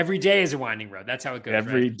 man. Every day is a winding road. That's how it goes.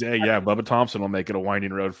 Every day. Yeah. Bubba Thompson will make it a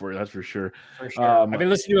winding road for you. That's for sure. For sure. I've been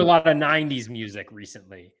listening to a lot of 90s music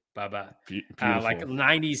recently, Bubba. Like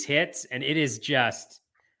 90s hits. And it is just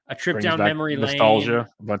a trip down memory lane. Nostalgia.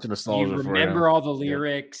 A bunch of nostalgia. You remember all the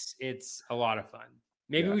lyrics. Yep. It's a lot of fun.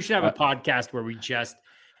 Maybe we should have a podcast where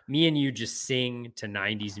me and you just sing to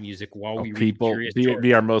 90s music while we read Curious George.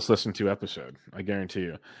 Be our most listened to episode. I guarantee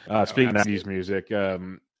you. Speaking of 90s music,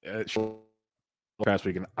 past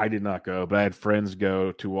weekend, I did not go, but I had friends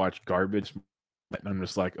go to watch Garbage. And I'm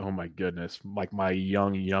just like, oh my goodness, like my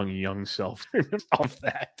young self of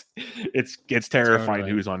that. It's terrifying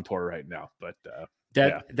who's on tour right now. But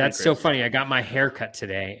that's so funny. I got my hair cut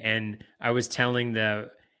today and I was telling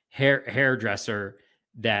the hairdresser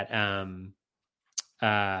that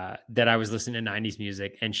that I was listening to 90s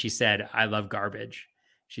music and she said, I love Garbage.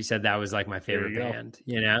 She said that was like my favorite band,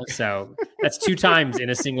 you know? So that's 2 times in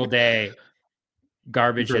a single day.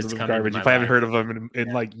 Garbage has come. Garbage. If I haven't heard of them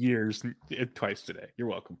in like years, twice today. You're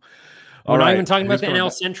welcome. We're not even talking about the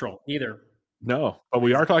NL Central either. No, but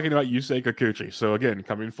we are talking about Yusei Kikuchi. So again,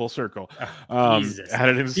 coming full circle.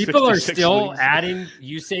 Jesus. People are still adding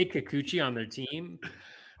Yusei Kikuchi on their team.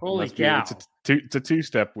 Holy cow. It's a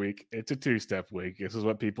two-step week. It's a two-step week. This is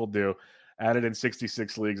what people do. Added in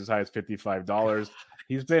 66 leagues as high as $55.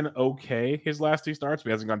 He's been okay his last 2 starts, but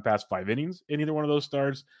he hasn't gone past 5 innings in either one of those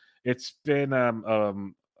starts. It's been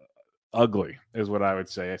ugly is what I would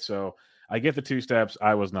say. So I get the 2 steps.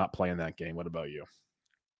 I was not playing that game. What about you?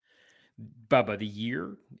 Bubba, the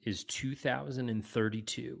year is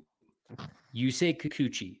 2032. Yusei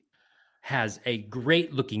Kikuchi has a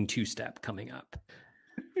great-looking 2-step coming up.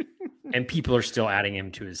 And people are still adding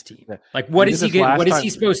him to his team. Like, what is he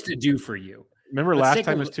supposed to do for you? Remember last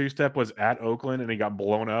time his 2-step was at Oakland and he got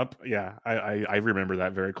blown up? Yeah, I remember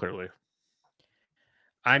that very clearly.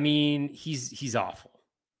 I mean, he's awful.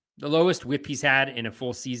 The lowest whip he's had in a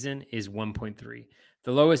full season is 1.3.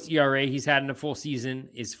 The lowest ERA he's had in a full season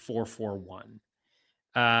is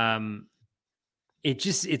 4.41.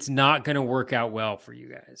 It's not going to work out well for you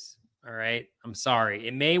guys. All right. I'm sorry.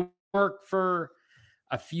 It may work for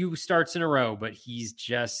a few starts in a row, but he's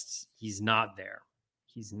not there.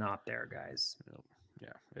 He's not there, guys.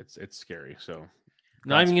 Yeah, it's scary. So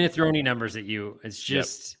not even going to throw any numbers at you. It's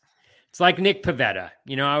just, It's like Nick Pivetta.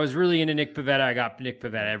 You know, I was really into Nick Pivetta. I got Nick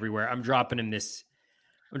Pivetta everywhere. I'm dropping him this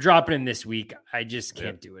I'm dropping him this week. I just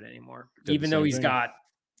can't do it anymore. Even though he's got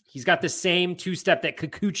the same two-step that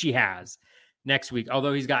Kikuchi has next week,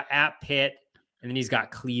 although he's got at Pitt and then he's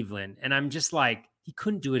got Cleveland. And I'm just like, he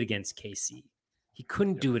couldn't do it against KC. He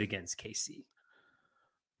couldn't do it against KC.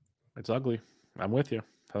 It's ugly. I'm with you.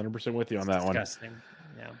 100% with you on that disgusting. One.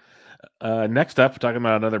 Yeah. Next up, we're talking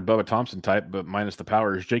about another Bubba Thompson type, but minus the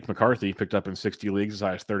power, is Jake McCarthy, picked up in 60 leagues as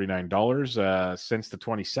high as $39. Since the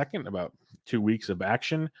 22nd, about 2 weeks of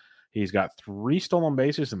action, he's got 3 stolen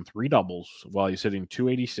bases and 3 doubles while he's hitting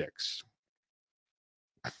 286.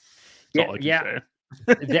 Yeah.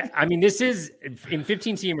 I mean, this is in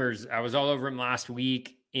 15 teamers. I was all over him last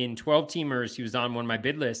week. In 12 teamers, he was on one of my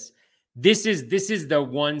bid lists. This is the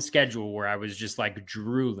one schedule where I was just like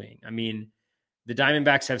drooling. I mean, the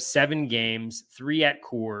Diamondbacks have 7 games, 3 at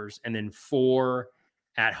Coors, and then 4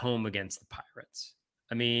 at home against the Pirates.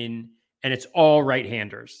 I mean, and it's all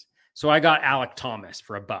right-handers. So I got Alec Thomas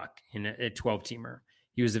for $1 in a 12-teamer.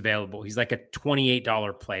 He was available. He's like a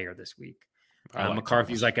 $28 player this week.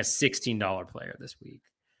 McCarthy's like a $16 player this week.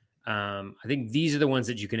 I think these are the ones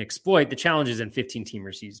that you can exploit. The challenge is in 15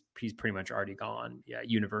 teamers, he's pretty much already gone. Yeah,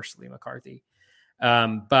 universally McCarthy.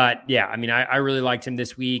 But yeah, I mean, I really liked him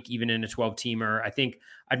this week, even in a 12 teamer. I think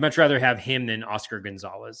I'd much rather have him than Oscar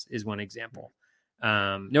Gonzalez is one example.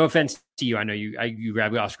 No offense to you. I know you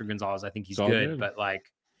grab Oscar Gonzalez. I think he's good, but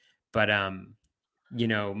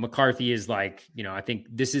McCarthy is like, I think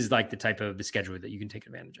this is like the type of the schedule that you can take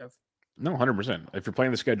advantage of. No, 100%. If you're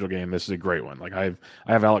playing the schedule game, this is a great one. Like I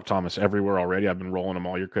have Alec Thomas everywhere already. I've been rolling him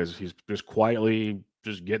all year because he's just quietly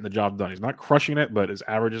just getting the job done. He's not crushing it, but his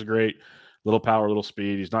average is great. Little power, little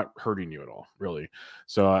speed. He's not hurting you at all, really.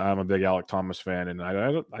 So I'm a big Alec Thomas fan, and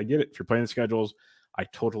I get it. If you're playing the schedules, I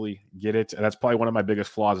totally get it. And that's probably one of my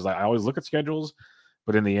biggest flaws is I always look at schedules,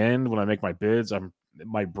 but in the end, when I make my bids,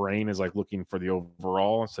 my brain is like looking for the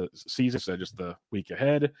overall season instead of just the week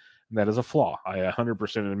ahead. And that is a flaw. I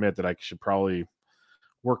 100% admit that I should probably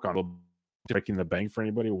work on making the bank for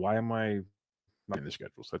anybody. Why am I not in the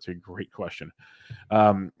schedules? That's a great question.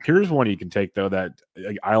 Here's one you can take, though, that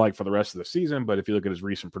I like for the rest of the season. But if you look at his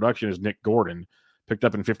recent production, is Nick Gordon, picked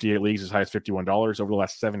up in 58 leagues as high as $51 over the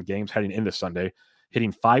last 7 games heading into Sunday,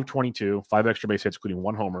 hitting .522, 5 extra base hits, including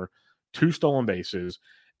 1 homer, 2 stolen bases.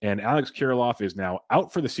 And Alex Kirilloff is now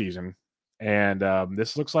out for the season. And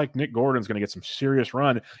this looks like Nick Gordon's going to get some serious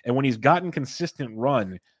run. And when he's gotten consistent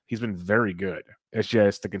run, he's been very good. It's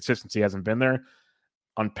just the consistency hasn't been there.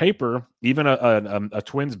 On paper, even a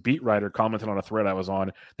Twins beat writer commented on a thread I was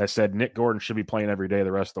on that said Nick Gordon should be playing every day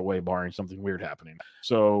the rest of the way, barring something weird happening.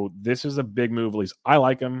 So this is a big move. At least I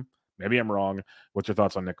like him. Maybe I'm wrong. What's your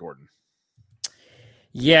thoughts on Nick Gordon?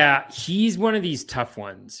 Yeah, he's one of these tough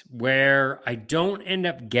ones where I don't end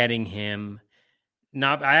up getting him.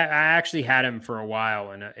 I actually had him for a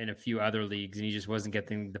while in a few other leagues, and he just wasn't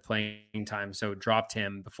getting the playing time, so dropped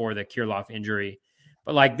him before the Kirilloff injury.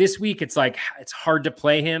 But like this week, it's like it's hard to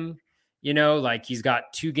play him. Like he's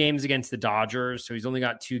got 2 games against the Dodgers, so he's only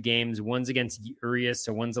got 2 games. One's against Urias,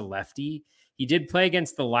 so one's a lefty. He did play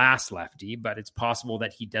against the last lefty, but it's possible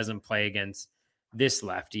that he doesn't play against this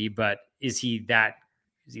lefty. But is he that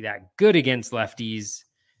good against lefties?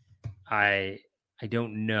 I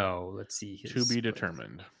don't know. Let's see. To be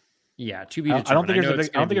determined. Yeah, to be determined. I don't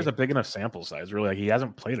think there's a big enough sample size. Really, like he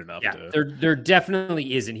hasn't played enough. Yeah, there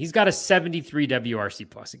definitely isn't. He's got a 73 WRC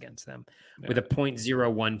plus against them with a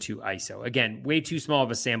 .012 ISO. Again, way too small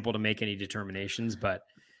of a sample to make any determinations. But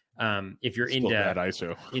if you're into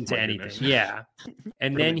ISO, into anything, yeah.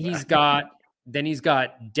 And then he's got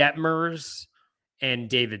Detmers and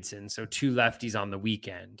Davidson, so 2 lefties on the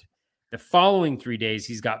weekend. The following 3 days,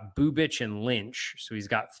 he's got Bubich and Lynch. So he's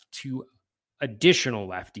got 2 additional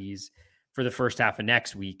lefties for the first half of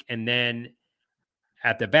next week. And then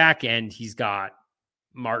at the back end, he's got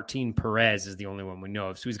Martin Perez is the only one we know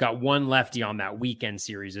of. So he's got 1 lefty on that weekend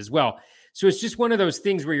series as well. So it's just one of those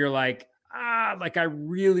things where you're like, I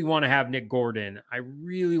really want to have Nick Gordon. I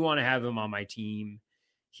really want to have him on my team.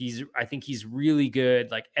 I think he's really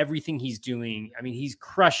good. Like everything he's doing, I mean, he's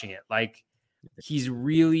crushing it. Like, he's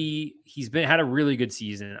had a really good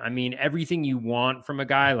season. I mean, everything you want from a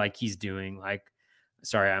guy, like he's doing. Like,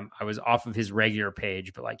 sorry, I was off of his regular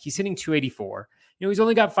page, but like he's hitting 284. He's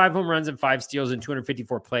only got 5 home runs and 5 steals and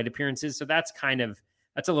 254 plate appearances. So that's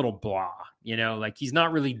a little blah, like he's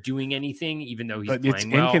not really doing anything, even though he's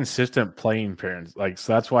playing well. Inconsistent playing parents. Like,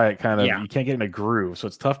 so that's why it kind of, you can't get in a groove. So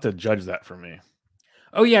it's tough to judge that for me.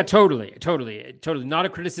 Oh yeah, totally. Not a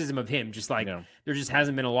criticism of him. Just like there just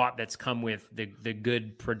hasn't been a lot that's come with the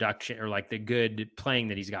good production or like the good playing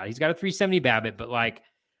that he's got. He's got a 370 BABIP, but like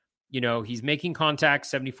He's making contact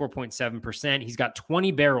 74.7%. He's got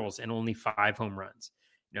 20 barrels and only 5 home runs.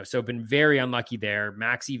 So been very unlucky there.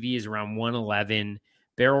 Max EV is around 111.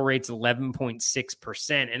 Barrel rate's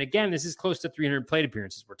 11.6%. And again, this is close to 300 plate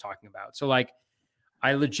appearances we're talking about. So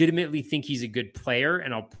I legitimately think he's a good player,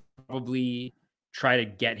 and I'll probably try to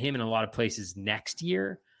get him in a lot of places next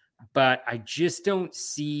year. But I just don't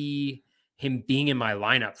see him being in my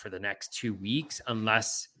lineup for the next 2 weeks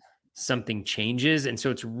unless something changes. And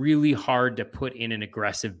so it's really hard to put in an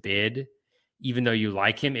aggressive bid, even though you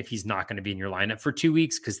like him, if he's not going to be in your lineup for 2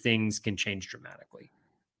 weeks, because things can change dramatically.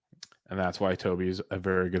 And that's why Toby's a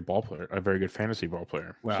very good ball player, a very good fantasy ball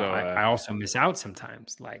player. Well, so, I also miss out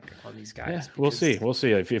sometimes, on these guys. Yeah, we'll see. We'll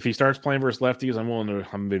see. If he starts playing versus lefties, I'm going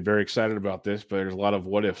to be very excited about this, but there's a lot of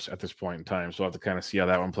what ifs at this point in time. So I'll have to kind of see how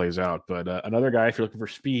that one plays out. But another guy, if you're looking for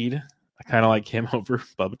speed, I kind of like him over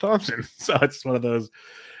Bubba Thompson. So it's one of those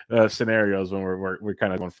scenarios when we're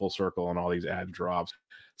kind of going full circle on all these ad drops.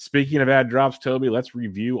 Speaking of ad drops, Toby, let's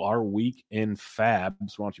review our week in FAAB.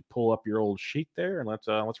 So why don't you pull up your old sheet there and let's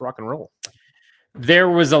rock and roll. There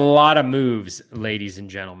was a lot of moves, ladies and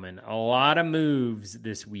gentlemen. A lot of moves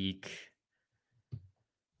this week.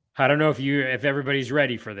 I don't know if everybody's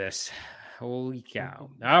ready for this. Holy cow.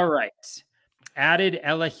 All right. Added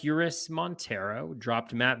Elehuris Montero,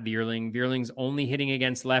 dropped Matt Vierling. Vierling's only hitting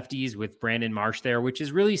against lefties with Brandon Marsh there, which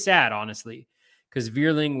is really sad, honestly, because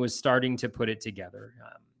Vierling was starting to put it together.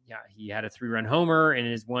 He had a 3-run homer in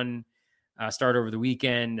his one start over the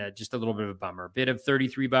weekend. Just a little bit of a bummer. Bid of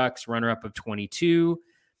 $33, runner-up of 22.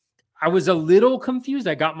 I was a little confused.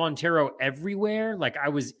 I got Montero everywhere. I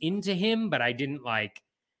was into him, but I didn't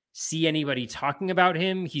see anybody talking about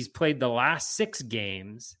him. He's played the last 6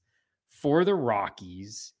 games for the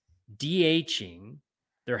Rockies, DHing.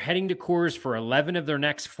 They're heading to Coors for 11 of their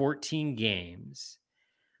next 14 games.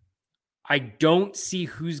 I don't see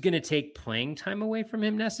who's going to take playing time away from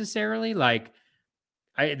him necessarily.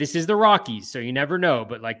 This is the Rockies, so you never know.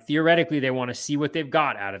 But theoretically, they want to see what they've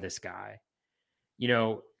got out of this guy.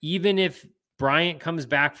 Even if Bryant comes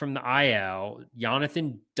back from the IL,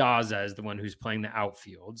 Jonathan Daza is the one who's playing the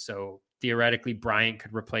outfield. So theoretically, Bryant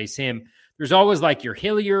could replace him. There's always your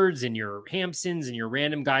Hilliards and your Hampsons and your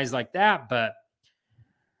random guys like that. But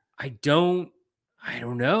I don't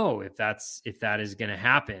know if that is going to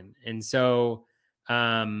happen. And so,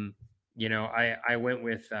 I went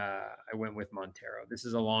with Montero. This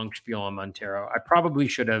is a long spiel on Montero. I probably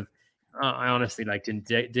should have. I honestly didn't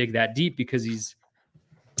dig that deep because he's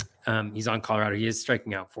on Colorado. He is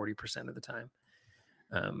striking out 40% of the time.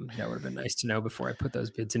 That would have been nice to know before I put those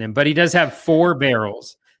bids in him. But he does have 4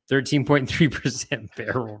 barrels. 13.3%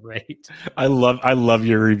 barrel rate. I love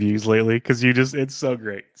your reviews lately because it's so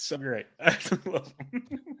great. So great. I love them.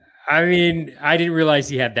 I mean, I didn't realize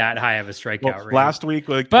he had that high of a strikeout rate. Last week,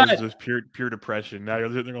 it was just pure depression. Now you're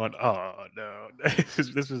sitting there going, oh, no. This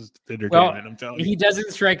is entertainment, I'm telling you. He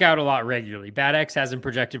doesn't strike out a lot regularly. Bat X has him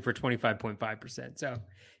projected for 25.5%. So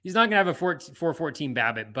he's not going to have a 414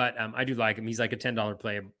 BABIP, but I do like him. He's a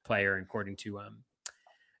 $10 player according to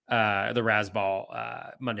the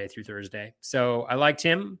Razzball Monday through Thursday. So I liked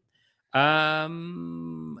him. Let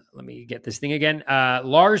me get this thing again.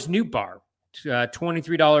 Lars Nootbaar,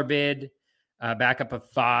 $23 bid, backup of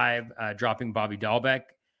 5, dropping Bobby Dahlbeck.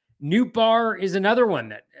 Nootbaar is another one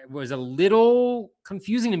that was a little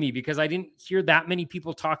confusing to me because I didn't hear that many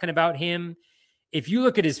people talking about him. If you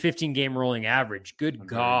look at his 15-game rolling average, good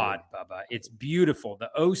God, Bubba, it's beautiful. The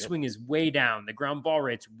O swing is way down. The ground ball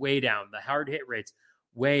rate's way down. The hard hit rate's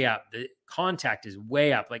way up. The contact is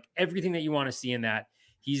way up. Everything that you want to see in that,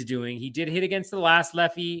 he's doing. He did hit against the last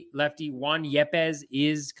lefty. Juan Yepes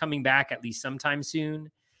is coming back at least sometime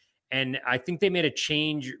soon. And I think they made a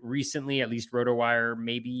change recently, at least RotoWire,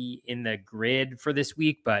 maybe in the grid for this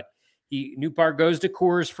week. But Nootbaar goes to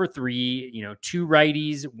Coors for 3, 2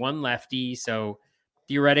 righties, 1 lefty. So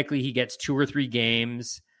theoretically, he gets 2 or 3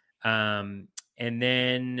 games. And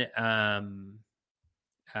then,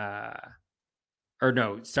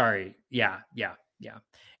 Yeah.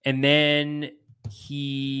 And then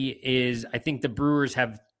I think the Brewers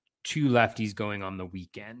have 2 lefties going on the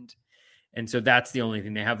weekend. And so that's the only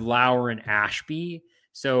thing. They have Lauer and Ashby.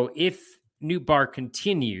 So if Nootbaar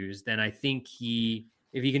continues, then I think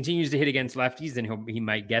if he continues to hit against lefties, then he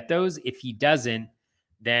might get those. If he doesn't,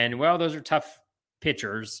 then, those are tough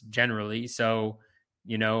pitchers generally. So,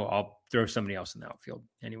 I'll throw somebody else in the outfield.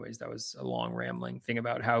 Anyways, that was a long rambling thing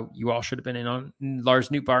about how you all should have been in on Lars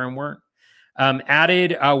Nootbaar and weren't.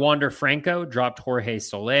 Added Wander Franco, dropped Jorge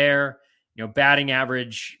Soler. Batting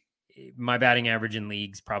average, my batting average in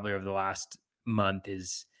leagues probably over the last month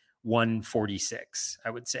is 146, I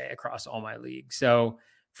would say, across all my leagues. So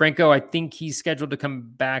Franco, I think he's scheduled to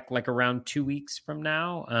come back like around 2 weeks from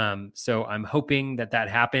now. So I'm hoping that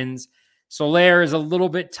happens. Soler is a little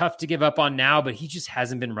bit tough to give up on now, but he just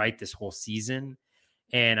hasn't been right this whole season.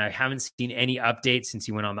 And I haven't seen any updates since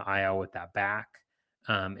he went on the IL with that back.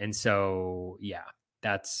 And so, yeah,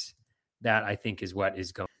 that I think is what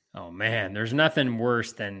is going. Oh man, there's nothing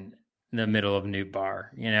worse than the middle of Newt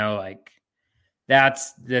Bar. Like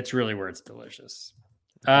that's really where it's delicious.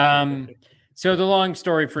 So the long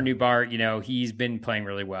story for Newt Bar, he's been playing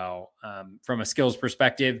really well from a skills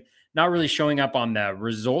perspective. Not really showing up on the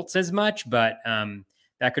results as much, but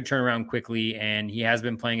that could turn around quickly. And he has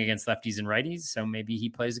been playing against lefties and righties, so maybe he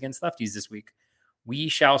plays against lefties this week. We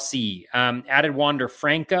shall see. Added Wander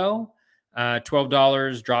Franco,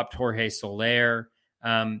 $12, dropped Jorge Soler.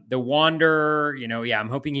 The Wander, I'm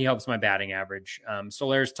hoping he helps my batting average.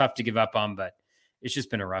 Soler's tough to give up on, but it's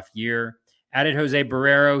just been a rough year. Added Jose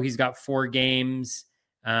Barrero. He's got 4 games.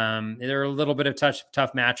 There are a little bit of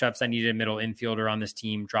tough matchups. I needed a middle infielder on this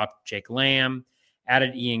team. Dropped Jake Lamb.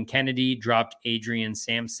 Added Ian Kennedy. Dropped Adrian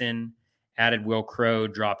Sampson. Added Will Crow.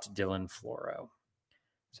 Dropped Dylan Floro.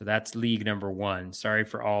 So that's league number 1. Sorry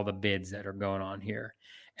for all the bids that are going on here.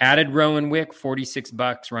 Added Rowan Wick,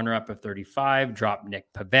 $46, runner-up of 35. Dropped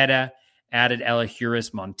Nick Pavetta. Added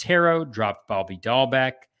Elahuris Montero. Dropped Bobby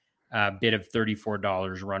Dahlbeck. Bid of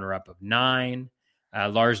 $34, runner-up of 9.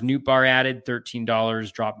 Lars Nootbaar added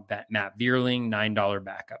 $13, dropped Matt Vierling, $9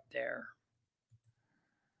 backup there.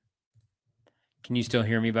 Can you still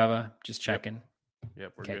hear me, Bubba? Just checking.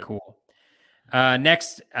 Yep, we're okay, good. Cool.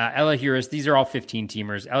 Next, Elahuris. These are all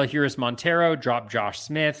 15-teamers. Elahuris Montero dropped Josh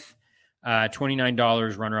Smith,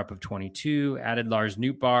 $29, runner-up of 22. Added Lars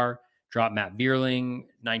Nootbaar, dropped Matt Vierling,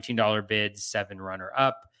 $19 bid, 7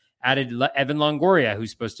 runner-up. Added Evan Longoria,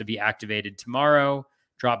 who's supposed to be activated tomorrow.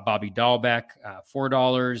 Dropped Bobby Dahlbeck,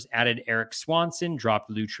 $4. Added Eric Swanson.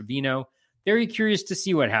 Dropped Lou Trevino. Very curious to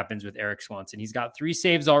see what happens with Eric Swanson. He's got 3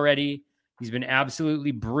 saves already. He's been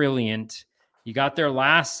absolutely brilliant. He got their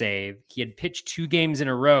last save. He had pitched 2 games in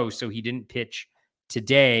a row, so he didn't pitch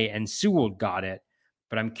today, and Sewell got it.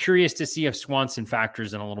 But I'm curious to see if Swanson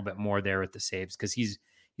factors in a little bit more there with the saves, because he's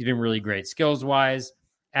been really great skills-wise.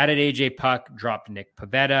 Added AJ Puck, dropped Nick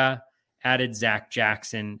Pavetta. Added Zach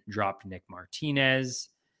Jackson, dropped Nick Martinez.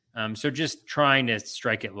 So just trying to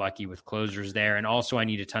strike it lucky with closers there. And also I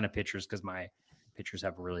need a ton of pitchers because my pitchers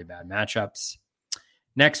have really bad matchups.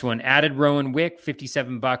 Next one, added Rowan Wick,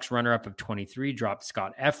 $57, runner-up of 23, dropped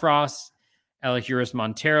Scott Efros. Elahuris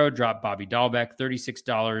Montero, dropped Bobby Dahlbeck,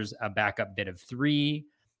 $36, a backup bid of 3.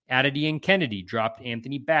 Added Ian Kennedy, dropped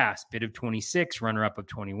Anthony Bass, bid of 26, runner-up of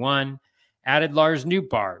 21. Added Lars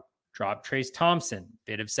Nootbaar, dropped Trace Thompson,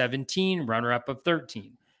 bid of 17, runner-up of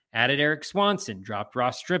 13. Added Eric Swanson, dropped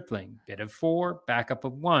Ross Stripling, bid of 4, backup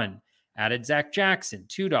of 1. Added Zach Jackson,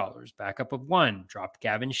 $2, backup of 1, dropped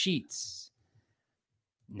Gavin Sheets.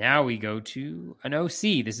 Now we go to an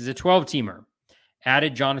OC. This is a 12-teamer.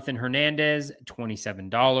 Added Jonathan Hernandez,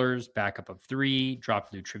 $27, backup of 3,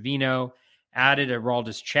 dropped Lou Trevino. Added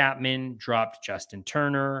Aroldis Chapman, dropped Justin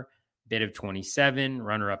Turner, bid of 27,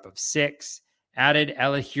 runner-up of 6. Added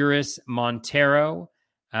Elahuris Montero,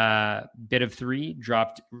 bid of 3,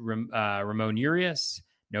 dropped Ramon Urias,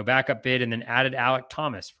 no backup bid, and then added Alec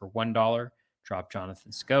Thomas for $1, dropped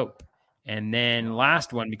Jonathan Scope. And then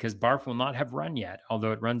last one, because Barf will not have run yet,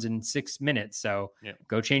 although it runs in 6 minutes, so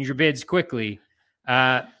Go change your bids quickly.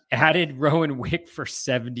 Added Rowan Wick for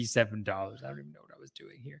 $77. I don't even know what I was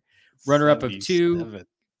doing here. Runner-up of 2,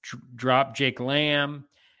 dropped Jake Lamb.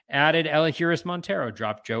 Added Elahuris Montero,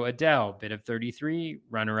 dropped Joe Adele, bid of 33,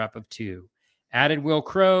 runner-up of 2. Added Will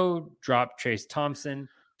Crow, dropped Trace Thompson,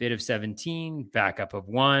 bid of 17, backup of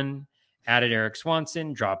 1. Added Eric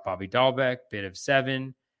Swanson, dropped Bobby Dahlbeck, bid of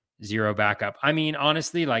 7, 0 backup. I mean,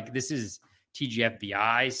 honestly, like this is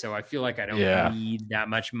TGFBI, so I feel like I don't need that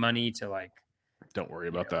much money to like. Don't worry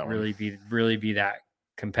about that one. Really be that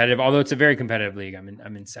competitive. Although it's a very competitive league. I'm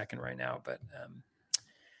in second right now, but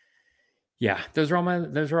yeah, those are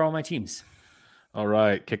all my teams. All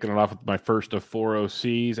right, kicking it off with my first of 4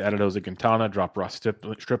 OCs. Added Jose Quintana, dropped Ross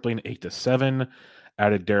Stripling 8-7.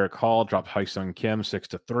 Added Derek Hall, dropped Hyesung Kim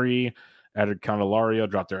 6-3. Added Candelario,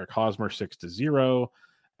 dropped Eric Hosmer 6-0.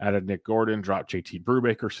 Added Nick Gordon, dropped JT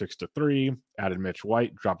Brubaker 6-3. Added Mitch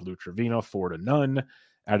White, dropped Lou Trevino 4-0.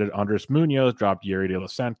 Added Andres Munoz, dropped Yeri De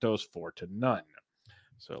Los Santos 4-0.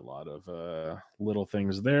 So a lot of little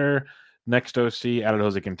things there. Next OC, added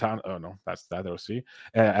Jose Quintana. Oh, no, that's that OC.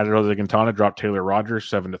 Added Jose Quintana, dropped Taylor Rogers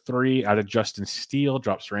 7-3. Added Justin Steele,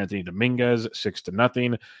 dropped Sir Anthony Dominguez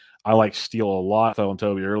 6-0. I like Steele a lot, though, and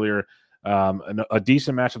Toby earlier. A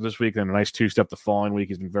decent matchup this week, and a nice 2-step the following week.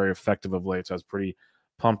 He's been very effective of late, so I was pretty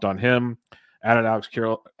Pumped on him. Added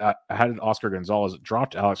Oscar Gonzalez,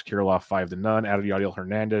 dropped Alex Kirilloff 5-0. Added Yadiel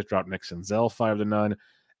Hernandez, dropped Nick Senzel 5-0.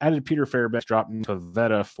 Added Peter Fairbanks, dropped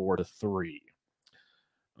Pavetta 4-3.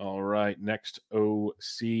 All right, next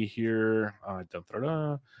OC here.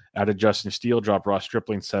 Added Justin Steele, dropped Ross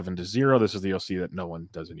Stripling 7-0. This is the OC that no one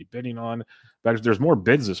does any bidding on. But there's more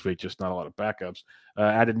bids this week, just not a lot of backups.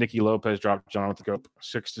 Added Nicky Lopez, dropped Jonathan Cope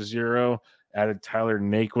 6-0. Added Tyler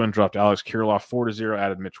Naquin, dropped Alex Kirilloff 4-0.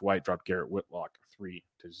 Added Mitch White, dropped Garrett Whitlock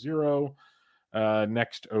 3-0.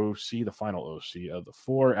 Next OC, the final OC of the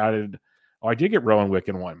four. I did get Rowan Wick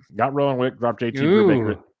in one. Got Rowan Wick, dropped JT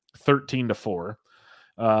Brubaker 13-4.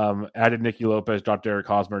 Added Nicky Lopez, dropped Derek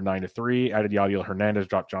Hosmer 9-3. Added Yadiel Hernandez,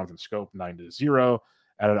 dropped Jonathan Scope 9-0.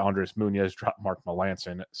 Added Andres Munoz, dropped Mark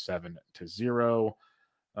Melanson 7-0.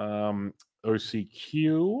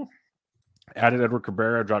 OCQ. Added Edward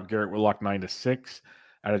Cabrera, dropped Garrett Whitlock 9-6.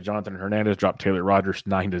 Added Jonathan Hernandez, dropped Taylor Rogers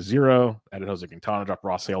 9-0. Added Jose Quintana, dropped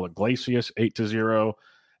Rafael Iglesias 8-0.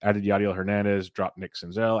 Added Yadiel Hernandez, dropped Nick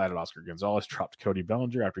Senzel. Added Oscar Gonzalez, dropped Cody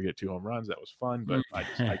Bellinger after he hit 2 home runs. That was fun, but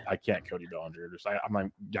I can't Cody Bellinger.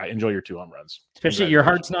 I enjoy your 2 home runs. Especially your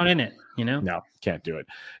heart's not in it, you know? No, can't do it.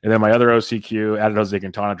 And then my other OCQ, added Jose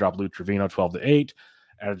Quintana, dropped Lou Trevino 12-8.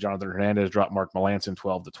 Added Jonathan Hernandez, dropped Mark Melanson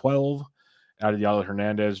 12-12. Added Yadiel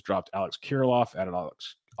Hernandez, dropped Alex Kirilloff. Added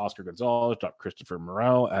Oscar Gonzalez, dropped Christopher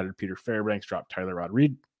Morel. Added Peter Fairbanks, dropped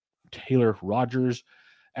Taylor Rogers.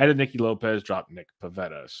 Added Nicky Lopez, dropped Nick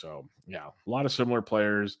Pavetta. So, yeah, a lot of similar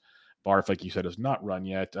players. Barf, like you said, has not run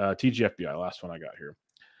yet. TGFBI, last one I got here.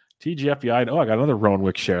 TGFBI, I got another Rowan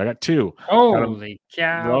Wick share. I got 2. Holy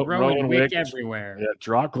cow, Rowan Wick everywhere. Yeah,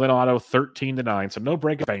 dropped Glenn Otto 13-9. So no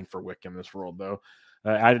break of bank for Wick in this world, though.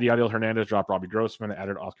 Added Yadiel Hernandez, dropped Robbie Grossman.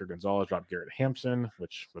 Added Oscar Gonzalez, dropped Garrett Hampson,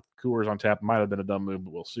 which with Coors on tap might have been a dumb move,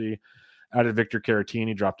 but we'll see. Added Victor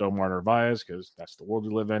Caratini, dropped Omar Narvaez because that's the world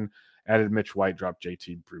we live in. Added Mitch White, dropped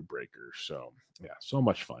JT Brewbreaker. So, yeah, so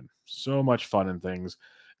much fun. So much fun and things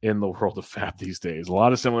in the world of FAAB these days. A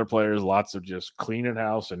lot of similar players, lots of just cleaning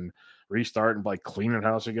house and restart and like cleaning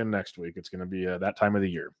house again next week. It's going to be that time of the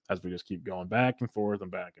year as we just keep going back and forth and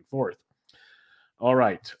back and forth. All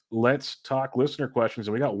right, let's talk listener questions.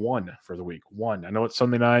 And we got one for the week. One. I know it's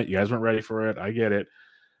Sunday night. You guys weren't ready for it. I get it.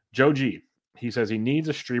 Joe G. He says he needs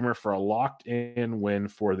a streamer for a locked-in win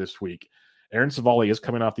for this week. Aaron Savali is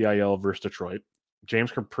coming off the IL versus Detroit.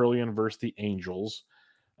 James Caprillion versus the Angels.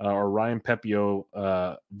 Or Ryan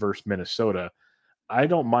Pepio versus Minnesota. I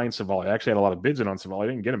don't mind Savali. I actually had a lot of bids in on Savali. I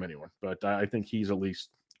didn't get him anywhere. But I think he's at least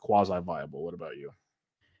quasi-viable. What about you?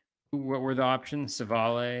 What were the options?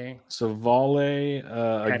 Savali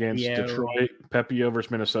against Detroit. Pepio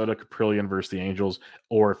versus Minnesota. Caprillion versus the Angels.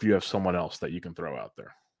 Or if you have someone else that you can throw out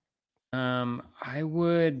there. I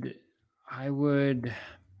would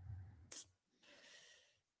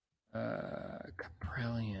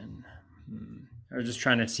Caprillion. I was just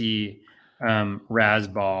trying to see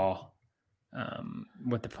Rasball,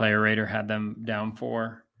 what the player rater had them down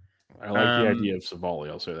for. I like the idea of Savali,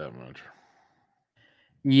 I'll say that much.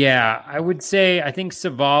 Yeah, I would say I think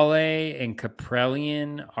Savali and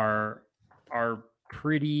Caprillion are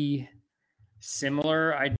pretty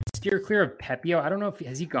similar. I'd steer clear of Pepio. I don't know if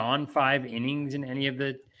has he gone 5 innings in any of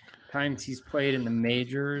the times he's played in the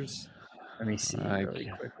majors. Let me see really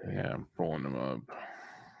quickly. Yeah, I'm pulling him up.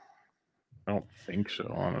 I don't think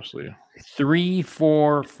so, honestly. 3,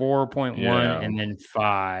 4, 4.1, and then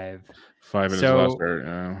 5. 5 in his last start.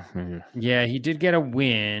 Yeah, he did get a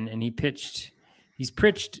win, and he's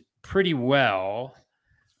pitched pretty well.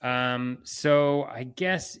 So I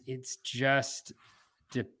guess it's just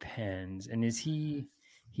depends. And he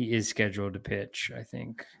is scheduled to pitch, I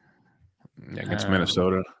think. Yeah, against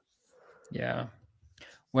Minnesota. Yeah.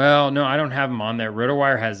 Well, no, I don't have him on there.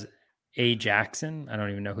 RotoWire has A. Jackson. I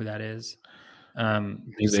don't even know who that is.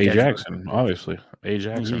 He's A. Jackson, obviously. A.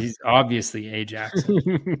 Jackson. He's obviously A.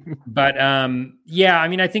 Jackson. But yeah, I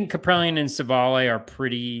mean, I think Caprillion and Savali are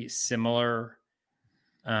pretty similar.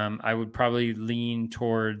 I would probably lean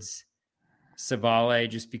towards Savali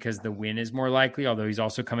just because the win is more likely, although he's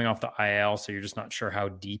also coming off the IL, so you're just not sure how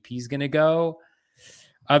deep he's going to go.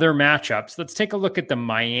 Other matchups. Let's take a look at the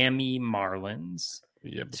Miami Marlins.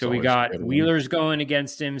 Yeah, so we got Wheeler's going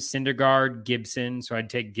against him, Syndergaard, Gibson. So I'd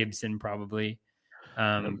take Gibson probably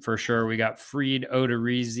for sure. We got Fried,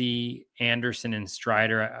 Odorizzi, Anderson, and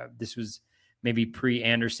Strider. This was maybe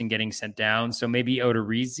pre-Anderson getting sent down. So maybe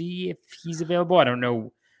Odorizzi if he's available. I don't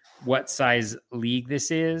know what size league this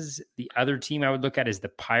is. The other team I would look at is the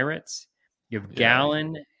Pirates. You have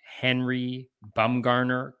Gallen, Henry,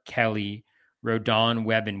 Bumgarner, Kelly, Rodon,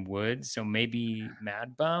 Webb, and Woods. So maybe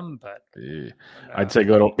Mad Bum, but I'd say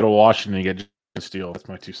go to Washington and get Steele. That's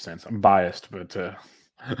my 2 cents. I'm biased, but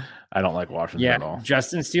I don't like Washington at all.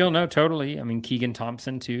 Justin Steele, no, totally. I mean, Keegan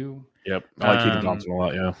Thompson too. Yep, I like Keegan Thompson a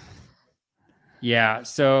lot. Yeah. Yeah.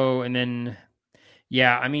 So, and then,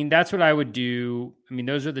 I mean, that's what I would do. I mean,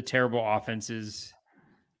 those are the terrible offenses,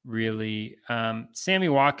 really. Sammy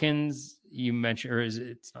Watkins, you mentioned, or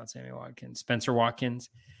it's not Sammy Watkins, Spencer Watkins.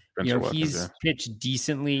 He's pitched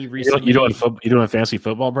decently recently. You doing fantasy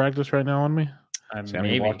football practice right now on me?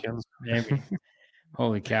 Sammy Watkins. Maybe.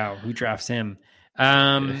 Holy cow! Who drafts him?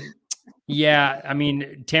 Yeah, I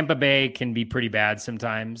mean, Tampa Bay can be pretty bad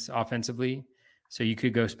sometimes offensively. So you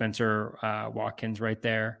could go Spencer Watkins right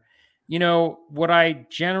there. What I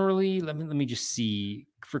generally, let me just see.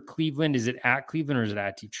 For Cleveland, is it at Cleveland or is it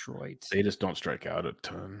at Detroit? They just don't strike out a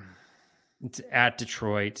ton. It's at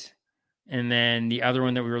Detroit. And then the other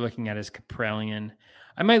one that we were looking at is Kaprelian.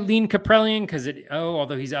 I might lean Kaprelian because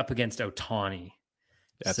although he's up against Ohtani.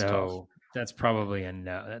 That's tough. That's probably a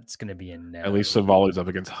no. That's going to be a no. At least Savali's up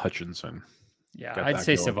against Hutchinson. Yeah, I'd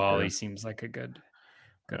say Savali seems like a good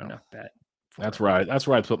enough bet. That's right. That's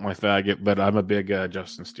where I put my fag. But I'm a big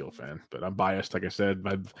Justin Steele fan. But I'm biased, like I said.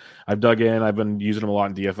 I've dug in. I've been using him a lot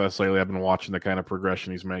in DFS lately. I've been watching the kind of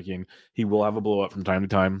progression he's making. He will have a blow up from time to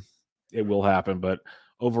time. It will happen. But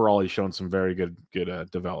overall, he's shown some very good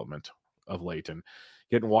development of late. And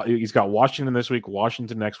he's got Washington this week,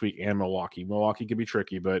 Washington next week, and Milwaukee. Milwaukee could be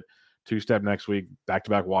tricky, but 2-step next week,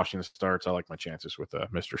 back-to-back Washington starts. I like my chances with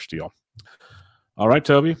Mr. Steele. All right,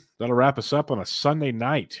 Toby, that'll wrap us up on a Sunday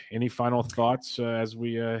night. Any final thoughts as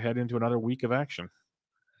we head into another week of action?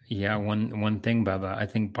 Yeah, one thing, Bubba. I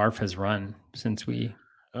think Barf has run since we.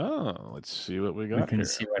 Oh, let's see what we got. We can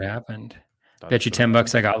see what happened. Bet you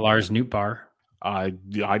 $10 I got Lars Nootbaar. I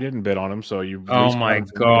didn't bet on him, so you. Oh my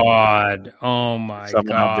god! Oh my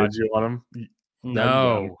god! Did you on him?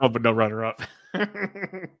 No. Oh, but no runner-up.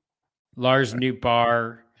 Lars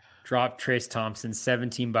Nootbaar dropped Trace Thompson,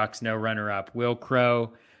 $17, no runner-up. Will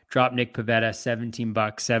Crow dropped Nick Pivetta, $17,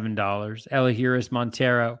 $7. Elihuris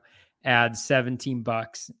Montero adds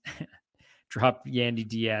 $17. Dropped Yandy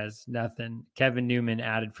Diaz, nothing. Kevin Newman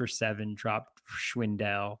added for $7, dropped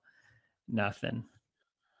Schwindel, nothing.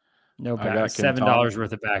 No back. $7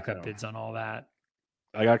 worth of backup bids on all that.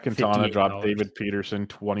 I got Quintana, dropped David Peterson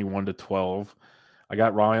 21-12. I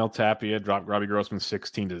got Raimel Tapia, dropped Robbie Grossman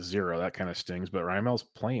 16-0. That kind of stings, but Raimel's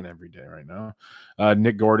playing every day right now.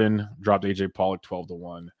 Nick Gordon dropped AJ Pollock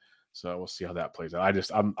 12-1. So we'll see how that plays out.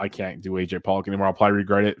 I can't do AJ Pollock anymore. I'll probably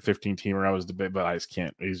regret it. 15-teamer, I was debating, but I just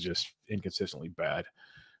can't. He's just inconsistently bad.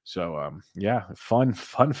 So fun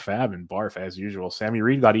fab and barf as usual. Sammy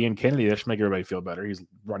Reed got Ian Kennedy. That should make everybody feel bebetter. He's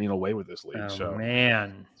running away with this league. Oh,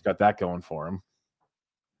 man, he's got that going for him.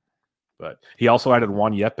 But he also added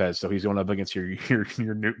Juan Yepes, so he's going up against your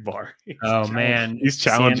Nootbaar. Man, he's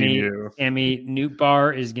challenging you. Sammy,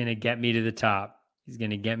 Nootbaar is going to get me to the top. He's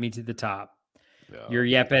going to get me to the top. Yeah. Your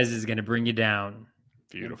Yepes is going to bring you down.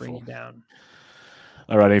 Beautiful. Bring you down.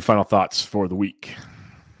 All right. Any final thoughts for the week?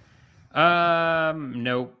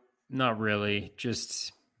 Nope, not really.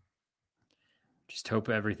 Just hope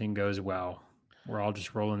everything goes well. We're all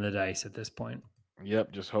just rolling the dice at this point.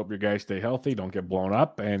 Yep, just hope your guys stay healthy, don't get blown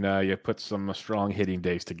up, and you put some strong hitting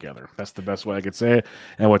days together. That's the best way I could say it.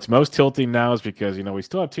 And what's most tilting now is because, we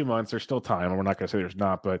still have 2 months. There's still time, and we're not going to say there's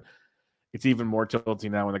not, but it's even more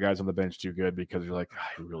tilting now when the guys on the bench do good because you're like,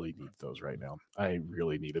 I really need those right now. I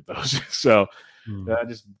really needed those. So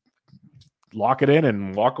just lock it in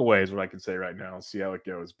and walk away is what I can say right now. See how it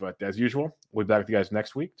goes. But as usual, we'll be back with you guys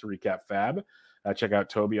next week to recap FAAB. Check out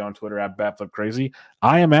Toby on Twitter at BatFlipCrazy.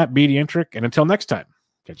 I am at BDintric, and until next time,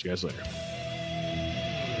 catch you guys later.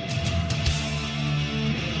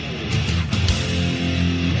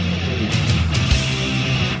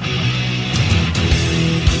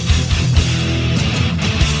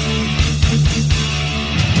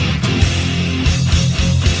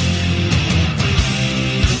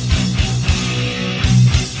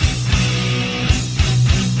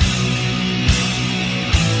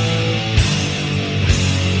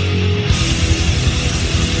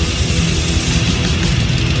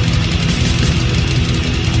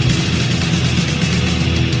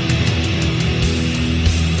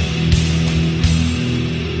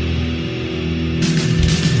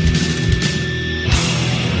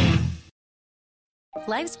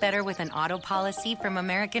 Life's better with an auto policy from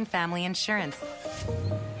American Family Insurance.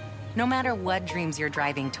 No matter what dreams you're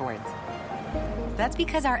driving towards. That's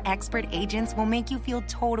because our expert agents will make you feel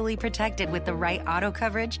totally protected with the right auto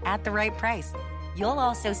coverage at the right price. You'll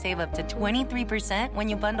also save up to 23% when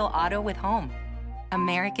you bundle auto with home.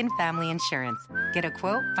 American Family Insurance. Get a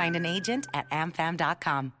quote, find an agent at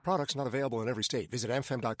amfam.com. Products not available in every state. Visit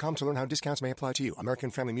amfam.com to learn how discounts may apply to you.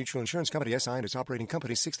 American Family Mutual Insurance Company, SI and its operating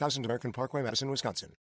company, 6000 American Parkway, Madison, Wisconsin.